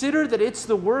consider that it's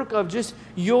the work of just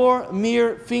your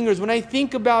mere fingers, when I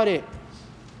think about it,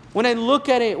 when I look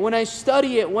at it, when I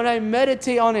study it, when I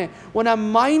meditate on it, when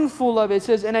I'm mindful of it, it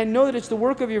says, and I know that it's the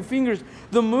work of your fingers,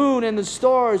 the moon and the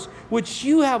stars, which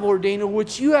you have ordained or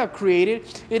which you have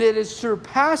created, it is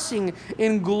surpassing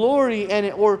in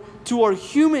glory or to our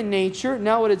human nature.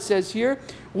 Now what it says here,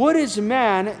 what is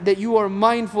man that you are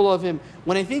mindful of him?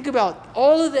 When I think about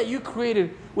all of that you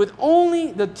created with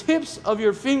only the tips of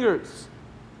your fingers,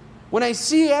 when I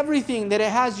see everything that it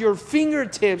has your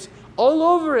fingertips all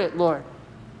over it, Lord,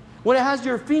 when it has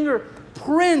your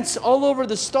fingerprints all over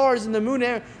the stars and the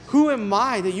moon, who am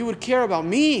I that you would care about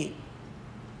me?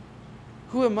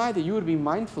 Who am I that you would be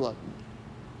mindful of me?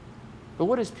 But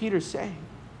what does Peter say?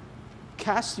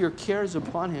 Cast your cares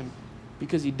upon him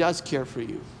because he does care for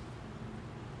you.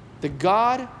 The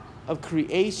God of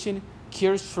creation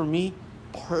cares for me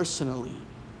personally.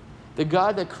 The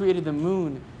God that created the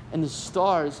moon and the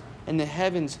stars and the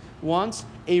heavens wants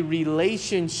a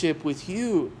relationship with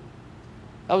you.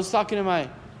 I was talking to my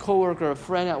coworker, a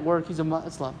friend at work. He's a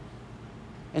Muslim.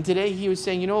 And today he was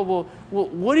saying, well,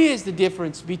 what is the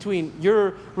difference between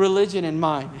your religion and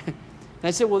mine? And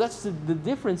I said, well, that's the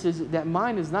difference is that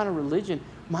mine is not a religion.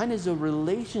 Mine is a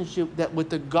relationship that with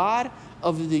the God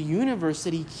of the universe,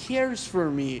 that He cares for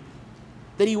me,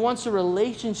 that He wants a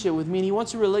relationship with me, and He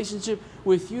wants a relationship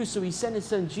with you. So He sent His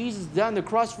Son Jesus down the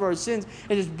cross for our sins,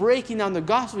 and just breaking down the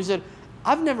gospel. He said,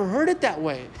 I've never heard it that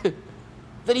way.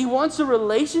 That He wants a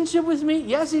relationship with me?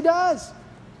 Yes, He does.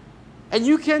 And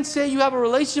you can't say you have a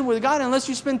relationship with God unless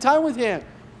you spend time with Him,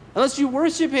 unless you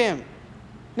worship Him.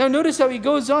 Now notice how he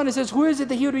goes on. It says, who is it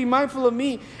that He would be mindful of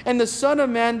me and the Son of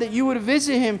Man, that you would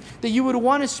visit Him, that you would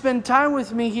want to spend time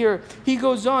with me here? He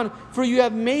goes on, for you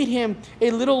have made Him a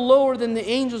little lower than the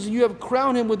angels, and you have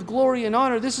crowned Him with glory and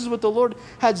honor. This is what the Lord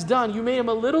has done. You made Him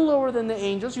a little lower than the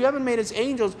angels. You haven't made us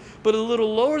angels, but a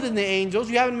little lower than the angels.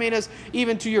 You haven't made us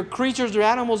even to your creatures or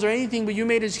animals or anything, but you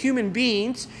made us human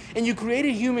beings, and you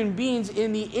created human beings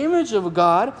in the image of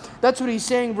God. That's what he's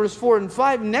saying, verse 4 and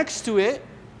 5. Next to it,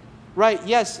 right,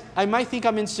 yes, I might think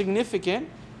I'm insignificant,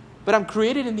 but I'm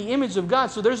created in the image of God,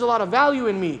 so there's a lot of value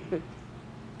in me.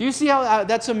 Do you see how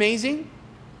that's amazing?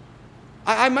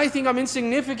 I might think I'm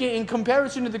insignificant in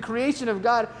comparison to the creation of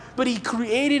God, but He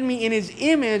created me in His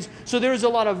image, so there's a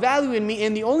lot of value in me,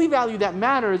 and the only value that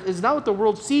matters is not what the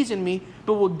world sees in me,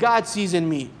 but what God sees in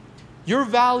me. Your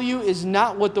value is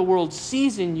not what the world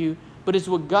sees in you, but it's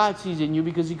what God sees in you,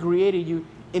 because He created you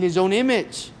in His own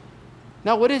image.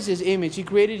 Now, what is His image? He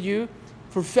created you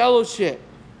for fellowship,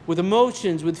 with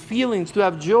emotions, with feelings, to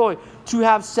have joy, to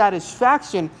have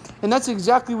satisfaction. And that's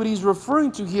exactly what he's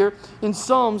referring to here in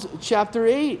Psalms chapter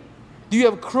 8. You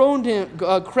have crowned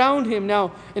him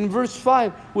now in verse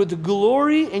 5 with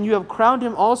glory, and you have crowned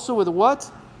Him also with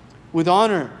what? With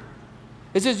honor.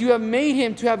 It says, you have made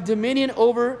Him to have dominion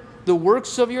over the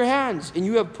works of your hands, and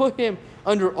you have put Him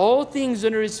under all things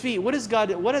under His feet. What has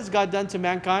God done to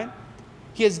mankind?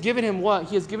 He has given him what?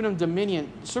 He has given him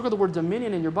dominion. Circle the word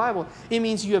dominion in your Bible. It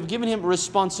means you have given him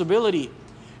responsibility.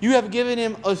 You have given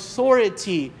him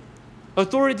authority.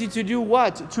 Authority to do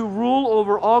what? To rule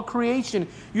over all creation.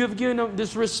 You have given him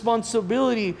this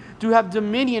responsibility to have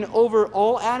dominion over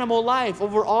all animal life,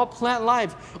 over all plant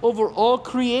life, over all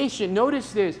creation.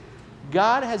 Notice this.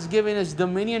 God has given us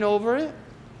dominion over it.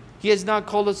 He has not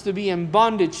called us to be in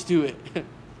bondage to it.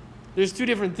 There's two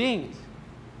different things.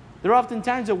 There are often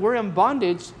times that we're in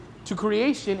bondage to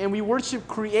creation and we worship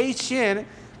creation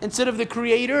instead of the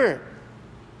Creator.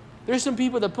 There's some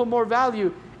people that put more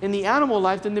value in the animal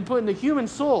life than they put in the human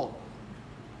soul.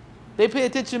 They pay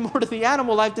attention more to the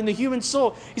animal life than the human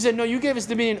soul. He said, no, you gave us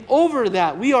dominion over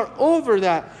that. We are over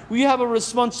that. We have a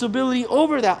responsibility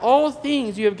over that. All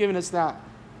things you have given us that.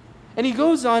 And he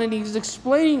goes on and he's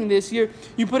explaining this here.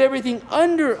 You put everything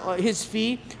under His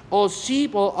feet, all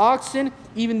sheep, all oxen,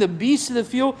 even the beasts of the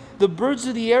field, the birds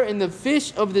of the air, and the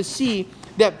fish of the sea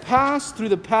that pass through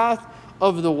the path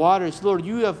of the waters. Lord,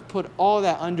 you have put all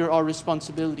that under our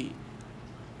responsibility.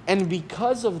 And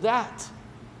because of that,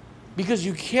 because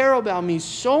you care about me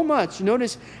so much,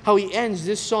 notice how he ends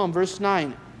this psalm, verse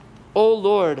 9. O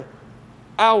Lord,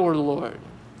 our Lord.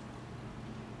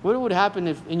 What would happen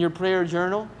if in your prayer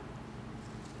journal,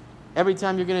 every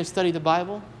time you're going to study the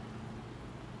Bible,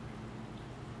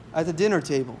 at the dinner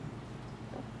table,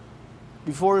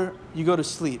 before you go to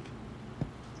sleep,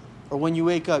 or when you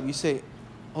wake up, you say,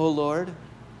 O Lord,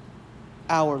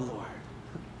 our Lord.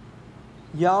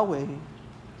 Yahweh,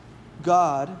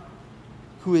 God,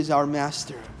 who is our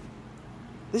master.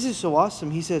 This is so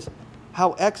awesome. He says,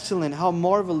 how excellent, how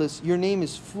marvelous. Your name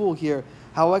is full here.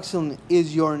 How excellent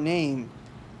is your name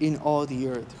in all the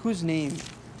earth. Whose name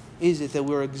is it that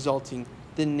we're exalting?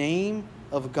 The name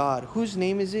of God. Whose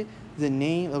name is it? The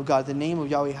name of God, the name of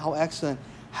Yahweh. How excellent,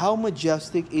 how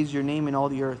majestic is your name in all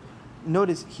the earth.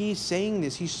 Notice he's saying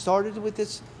this. He started with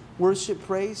this worship,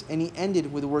 praise, and he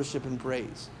ended with worship and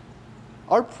praise.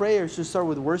 Our prayers should start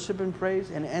with worship and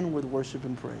praise and end with worship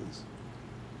and praise.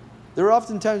 There are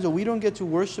often times that we don't get to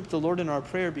worship the Lord in our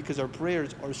prayer because our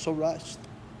prayers are so rushed.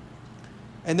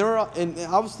 And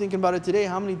I was thinking about it today,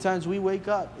 how many times we wake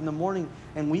up in the morning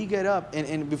and we get up,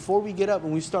 and before we get up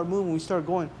and we start moving, we start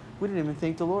going, we didn't even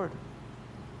thank the Lord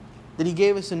that He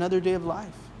gave us another day of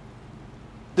life.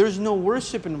 There's no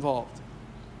worship involved.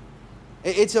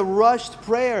 It's a rushed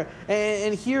prayer.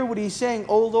 And hear what he's saying,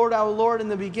 O Lord, our Lord in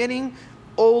the beginning,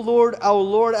 O Lord, our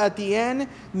Lord at the end,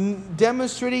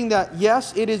 demonstrating that,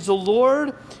 yes, it is the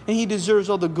Lord, and He deserves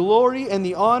all the glory and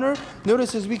the honor.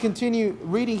 Notice as we continue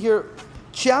reading here,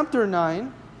 chapter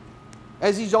 9,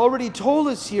 As he's already told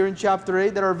us here in chapter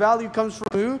 8 that our value comes from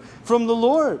who? From the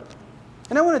Lord.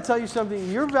 And I want to tell you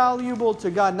something. You're valuable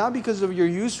to God not because of your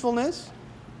usefulness,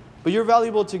 but you're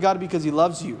valuable to God because He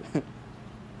loves you.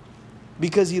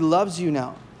 Because He loves you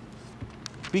now.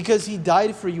 Because He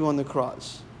died for you on the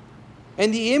cross.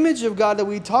 And the image of God that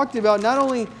we talked about, not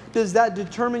only does that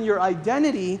determine your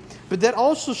identity, but that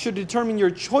also should determine your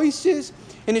choices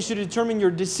and it should determine your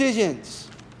decisions.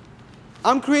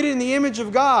 I'm created in the image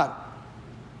of God.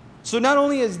 So not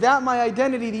only is that my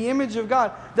identity, the image of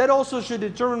God, that also should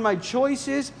determine my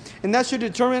choices and that should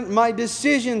determine my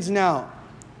decisions now.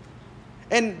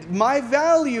 And my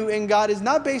value in God is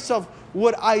not based off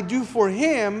what I do for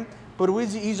Him, but what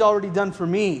He's already done for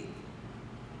me.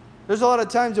 There's a lot of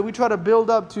times that we try to build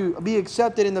up to be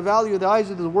accepted in the value of the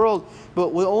eyes of the world,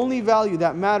 but the only value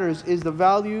that matters is the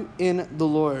value in the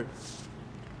Lord.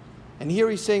 And here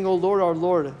He's saying, "O Lord, our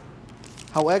Lord,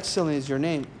 how excellent is your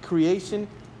name." Creation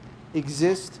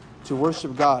exists to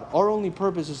worship God. Our only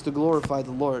purpose is to glorify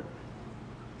the Lord.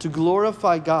 To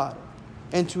glorify God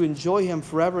and to enjoy Him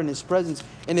forever in His presence.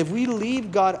 And if we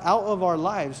leave God out of our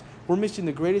lives, we're missing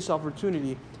the greatest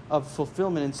opportunity of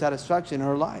fulfillment and satisfaction in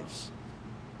our lives.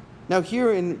 Now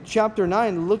here in chapter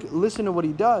 9, listen to what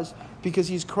he does, because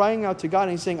he's crying out to God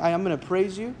and he's saying, I'm going to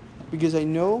praise you because I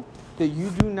know that you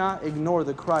do not ignore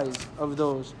the cries of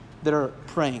those that are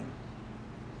praying.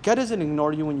 God doesn't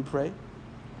ignore you when you pray.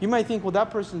 You might think, well,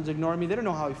 that person's ignoring me. They don't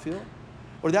know how I feel.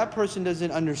 Or that person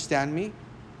doesn't understand me.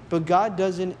 But God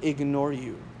doesn't ignore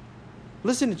you.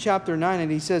 Listen to chapter 9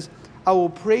 and he says, I will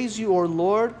praise you, O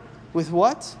Lord, with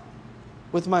what?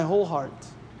 With my whole heart.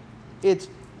 It's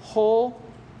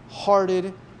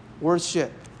wholehearted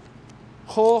worship.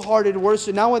 Wholehearted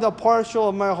worship. Not with a partial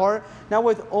of my heart. Not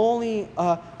with only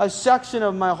a section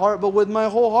of my heart. But with my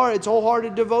whole heart. It's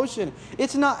wholehearted devotion.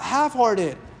 It's not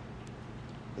half-hearted.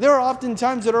 There are often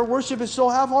times that our worship is so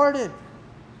half-hearted.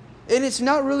 And it's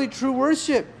not really true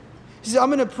worship. He says, I'm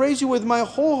going to praise you with my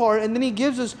whole heart. And then he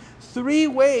gives us 3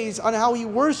 ways on how he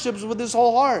worships with his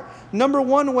whole heart. Number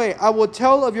 1 way, I will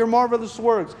tell of your marvelous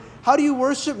works. How do you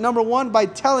worship? Number 1, by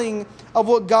telling of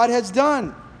what God has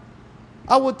done.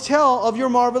 I will tell of your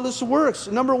marvelous works.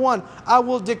 Number 1, I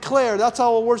will declare. That's how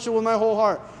I will worship with my whole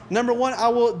heart. Number 1, I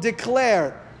will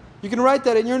declare. You can write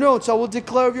that in your notes. I will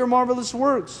declare of your marvelous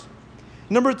works.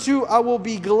 Number 2, I will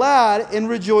be glad and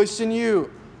rejoice in you.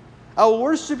 I will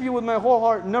worship you with my whole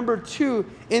heart. Number 2,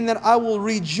 in that I will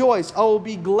rejoice. I will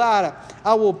be glad.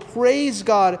 I will praise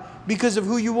God because of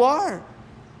who you are.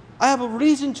 I have a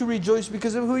reason to rejoice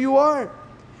because of who you are.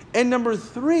 And number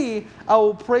 3, I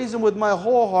will praise Him with my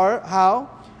whole heart. How?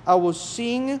 I will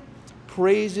sing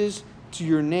praises to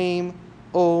your name,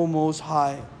 O Most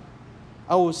High.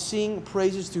 I will sing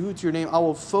praises to who? To your name. I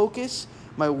will focus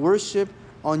my worship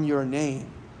on your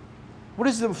name. What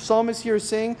is the psalmist here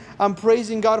saying? I'm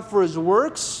praising God for His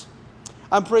works.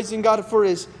 I'm praising God for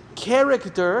His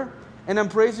character. And I'm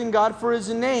praising God for His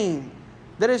name.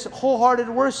 That is wholehearted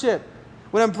worship.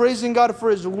 When I'm praising God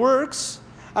for His works,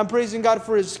 I'm praising God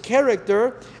for His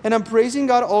character. And I'm praising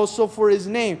God also for His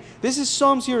name.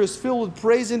 Psalms here is filled with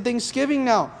praise and thanksgiving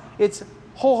now. It's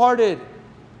wholehearted.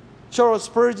 Charles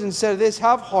Spurgeon said this,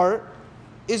 half heart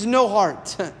is no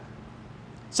heart.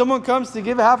 Someone comes to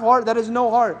give a half heart, that is no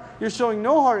heart. You're showing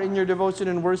no heart in your devotion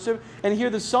and worship. And here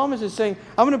the psalmist is saying,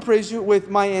 I'm going to praise you with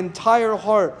my entire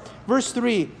heart. Verse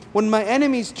 3, when my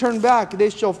enemies turn back, they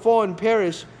shall fall and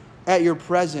perish at your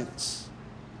presence.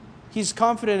 He's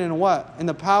confident in what? In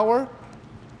the power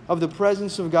of the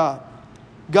presence of God.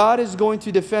 God is going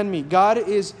to defend me. God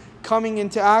is coming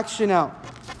into action now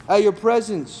at your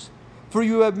presence. For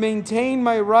you have maintained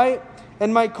my right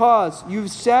and my cause.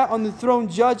 You've sat on the throne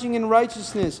judging in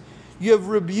righteousness. You have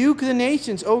rebuked the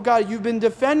nations. Oh God, you've been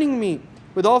defending me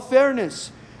with all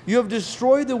fairness. You have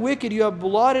destroyed the wicked. You have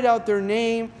blotted out their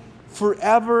name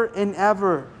forever and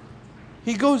ever.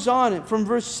 He goes on from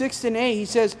verse 6 and 8. He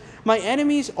says, my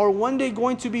enemies are one day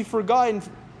going to be forgotten,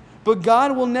 but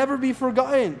God will never be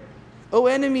forgotten. O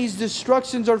enemies,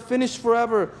 destructions are finished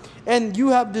forever, and you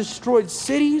have destroyed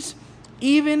cities.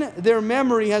 Even their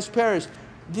memory has perished.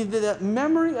 The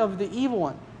memory of the evil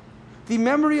one, the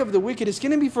memory of the wicked is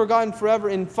going to be forgotten forever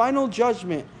in final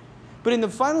judgment. But in the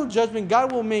final judgment,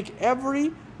 God will make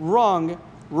every wrong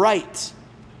right.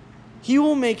 He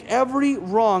will make every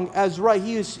wrong as right.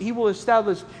 He will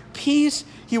establish peace.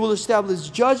 He will establish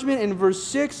judgment in verse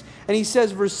 6. And he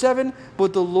says, verse 7,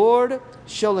 but the Lord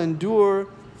shall endure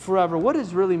forever. What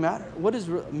does really matter? What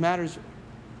matters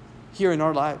here in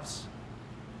our lives?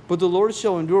 But the Lord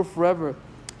shall endure forever.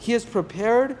 He has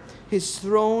prepared His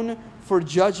throne for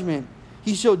judgment.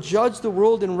 He shall judge the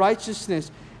world in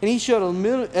righteousness, and he shall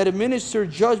administer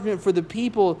judgment for the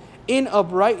people in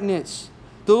uprightness.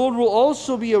 The Lord will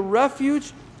also be a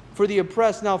refuge for the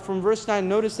oppressed. Now, from verse 9,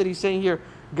 notice that he's saying here,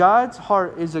 God's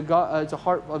heart is a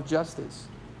heart of justice.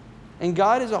 And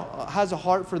God has a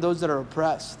heart for those that are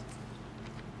oppressed.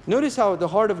 Notice how the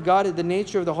heart of God, the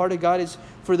nature of the heart of God is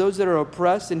for those that are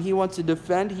oppressed, and he wants to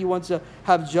defend, he wants to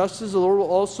have justice. The Lord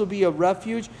will also be a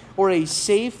refuge or a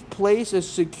safe place, a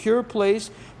secure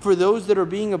place for those that are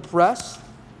being oppressed,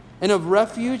 and of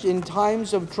refuge in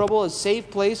times of trouble, a safe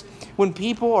place when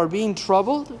people are being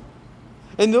troubled.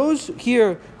 And those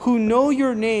here who know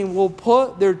your name will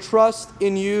put their trust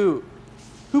in you.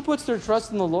 Who puts their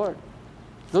trust in the Lord?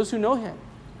 Those who know him.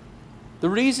 The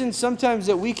reason sometimes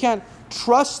that we can't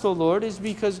trust the Lord is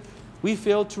because we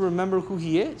fail to remember who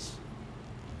he is.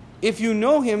 If you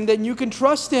know him, then you can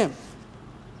trust him.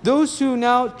 Those who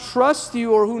now trust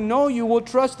you or who know you will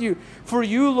trust you. For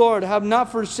you, Lord, have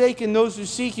not forsaken those who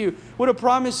seek you. What a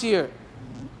promise here.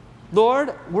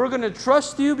 Lord, we're going to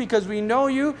trust you because we know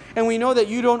you, and we know that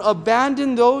you don't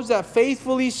abandon those that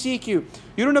faithfully seek you.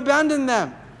 You don't abandon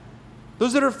them.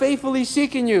 Those that are faithfully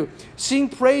seeking you. Sing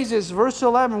praises. Verse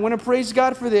 11. We want to praise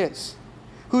God for this.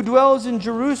 Who dwells in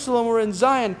Jerusalem or in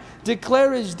Zion,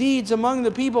 declare his deeds among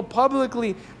the people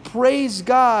publicly. Praise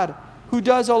God who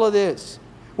does all of this.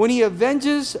 When he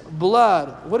avenges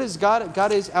blood. What is God?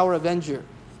 God is our avenger.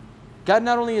 God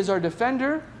not only is our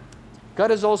defender,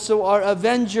 God is also our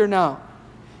avenger now.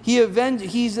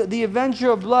 He's the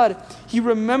avenger of blood. He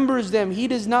remembers them. He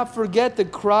does not forget the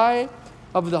cry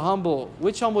of the humble.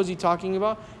 Which humble is he talking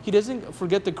about? He doesn't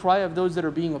forget the cry of those that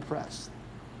are being oppressed.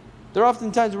 There are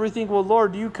often times where we think, well,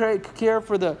 Lord, do you care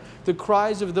for the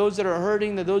cries of those that are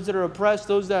hurting, those that are oppressed,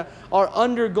 those that are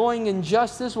undergoing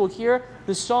injustice? Well, here,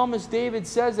 the psalmist David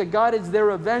says that God is their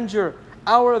avenger,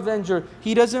 our avenger.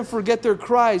 He doesn't forget their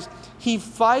cries. He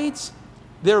fights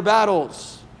their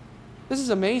battles. This is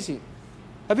amazing.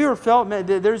 Have you ever felt that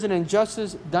there's an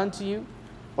injustice done to you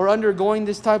or undergoing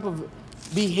this type of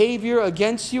behavior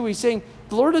against you? He's saying,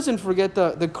 the Lord doesn't forget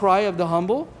the cry of the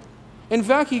humble. In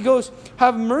fact, he goes,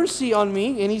 have mercy on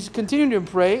me. And he's continuing to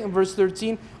pray in verse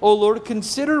 13, O Lord,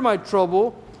 consider my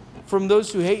trouble from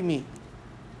those who hate me.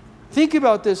 Think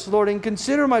about this, Lord, and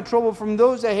consider my trouble from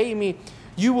those that hate me.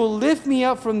 You will lift me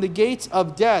up from the gates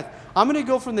of death. I'm going to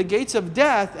go from the gates of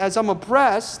death as I'm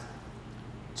oppressed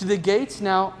to the gates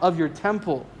now of your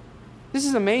temple. This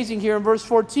is amazing here in verse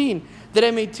 14. That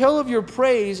I may tell of your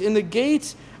praise in the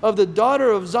gates of the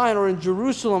daughter of Zion, or in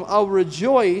Jerusalem. I'll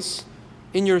rejoice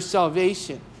in your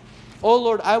salvation. Oh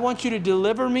Lord, I want you to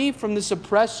deliver me from this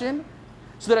oppression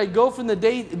so that I go from the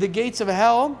gates of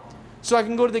hell so I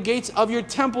can go to the gates of your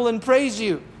temple and praise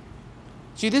you.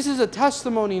 See, this is a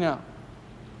testimony now.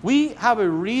 We have a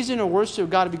reason to worship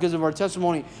God because of our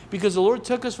testimony. Because the Lord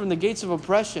took us from the gates of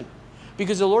oppression.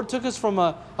 Because the Lord took us from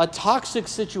a toxic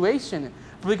situation.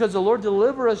 Because the Lord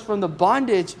delivered us from the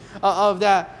bondage of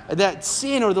that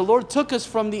sin. Or the Lord took us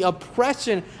from the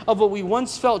oppression of what we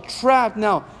once felt trapped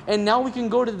now. And now we can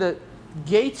go to the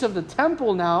gates of the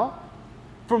temple now.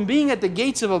 From being at the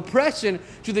gates of oppression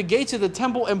to the gates of the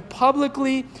temple and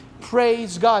publicly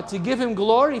praise God. To give him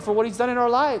glory for what he's done in our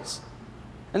lives.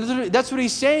 And that's what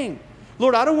he's saying.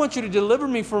 Lord, I don't want you to deliver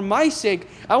me for my sake.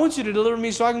 I want you to deliver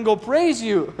me so I can go praise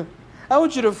you. I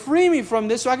want you to free me from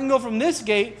this so I can go from this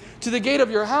gate to the gate of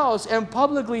your house and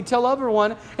publicly tell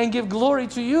everyone and give glory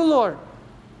to you, Lord.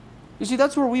 You see,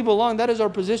 that's where we belong. That is our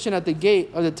position at the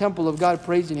gate of the temple of God,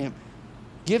 praising him.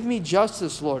 Give me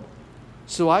justice, Lord,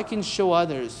 so I can show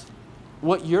others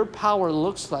what your power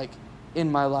looks like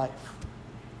in my life.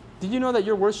 Did you know that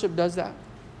your worship does that?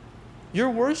 Your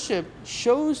worship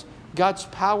shows God's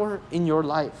power in your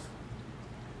life.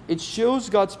 It shows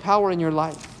God's power in your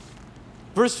life.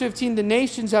 Verse 15, the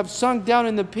nations have sunk down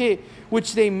in the pit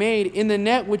which they made, in the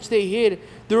net which they hid.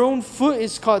 Their own foot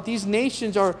is caught. These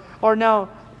nations are now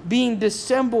being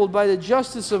dissembled by the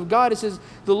justice of God. It says,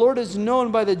 the Lord is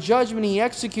known by the judgment he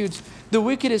executes. The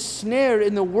wicked is snared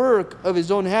in the work of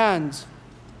his own hands.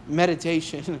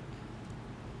 Meditation.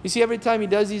 You see, every time he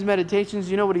does these meditations,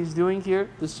 you know what he's doing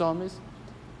here, the psalmist?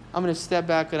 I'm going to step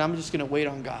back and I'm just going to wait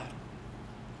on God.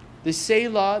 The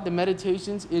Selah, the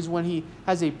meditations, is when he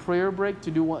has a prayer break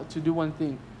to do one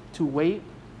thing, to wait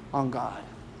on God.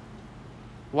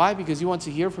 Why? Because he wants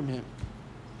to hear from him.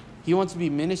 He wants to be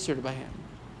ministered by him.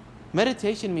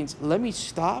 Meditation means let me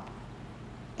stop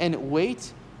and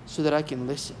wait so that I can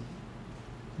listen.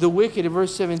 The wicked, in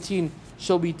verse 17,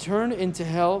 shall be turned into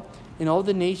hell, and all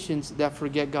the nations that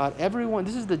forget God. Everyone,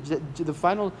 this is the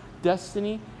final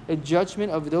destiny and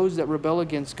judgment of those that rebel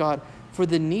against God. For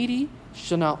the needy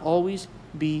shall not always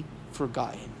be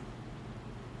forgotten.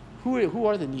 Who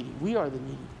are the needy? We are the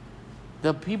needy.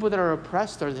 The people that are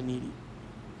oppressed are the needy.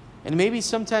 And maybe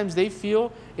sometimes they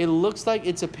feel, it looks like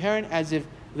it's apparent as if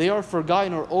they are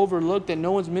forgotten or overlooked, that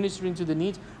no one's ministering to the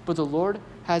needs. But the Lord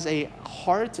has a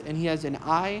heart and He has an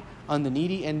eye on the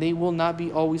needy, and they will not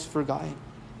be always forgotten.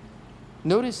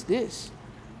 Notice this: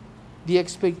 the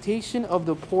expectation of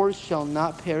the poor shall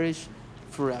not perish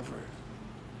forever.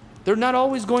 They're not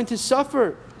always going to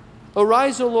suffer.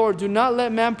 Arise, O Lord, do not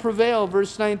let man prevail.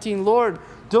 Verse 19, Lord,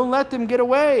 don't let them get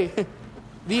away.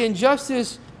 The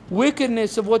injustice,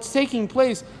 wickedness of what's taking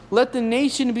place, let the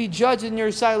nation be judged in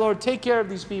your sight. Lord, take care of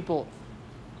these people.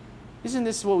 Isn't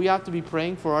this what we have to be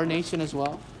praying for our nation as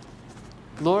well?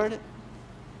 Lord,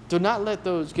 do not let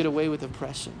those get away with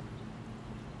oppression,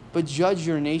 but judge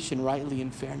your nation rightly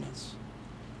in fairness.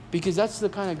 Because that's the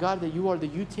kind of God that you are,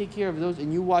 that you take care of those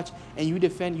and you watch and you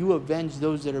defend, you avenge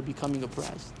those that are becoming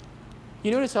oppressed. You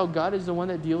notice how God is the one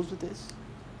that deals with this?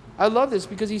 I love this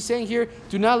because He's saying here,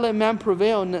 do not let man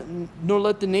prevail, nor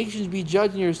let the nations be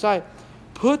judged in your sight.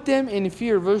 Put them in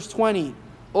fear. Verse 20,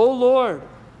 O Lord,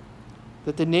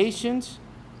 that the nations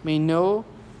may know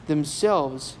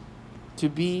themselves to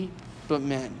be but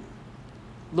men.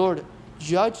 Lord,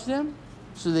 judge them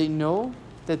so they know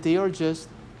that they are just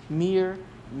mere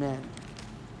men.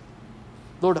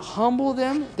 Lord, humble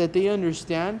them that they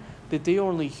understand that they are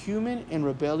only human and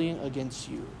rebellion against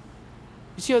you.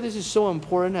 You see how this is so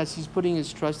important as he's putting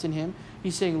his trust in Him?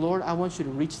 He's saying, Lord, I want you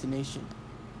to reach the nation.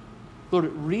 Lord,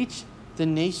 reach the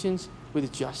nations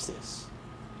with justice.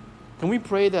 Can we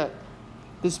pray that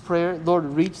this prayer, Lord,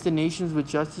 reach the nations with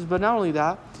justice? But not only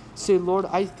that, say, Lord,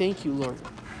 I thank you, Lord,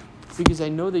 because I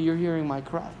know that you're hearing my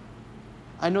cry.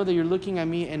 I know that you're looking at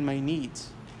me and my needs.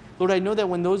 Lord, I know that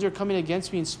when those are coming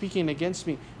against me and speaking against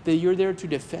me, that you're there to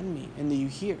defend me and that you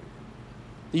hear.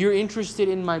 That you're interested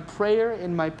in my prayer,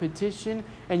 in my petition,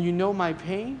 and you know my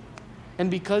pain.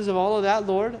 And because of all of that,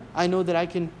 Lord, I know that I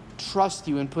can trust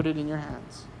you and put it in your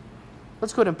hands.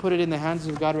 Let's go ahead and put it in the hands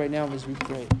of God right now as we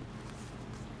pray.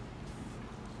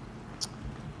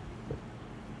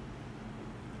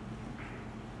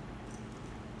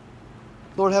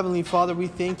 Lord Heavenly Father, we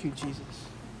thank you, Jesus.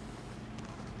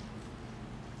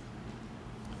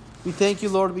 We thank you,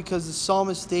 Lord, because the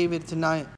psalmist David tonight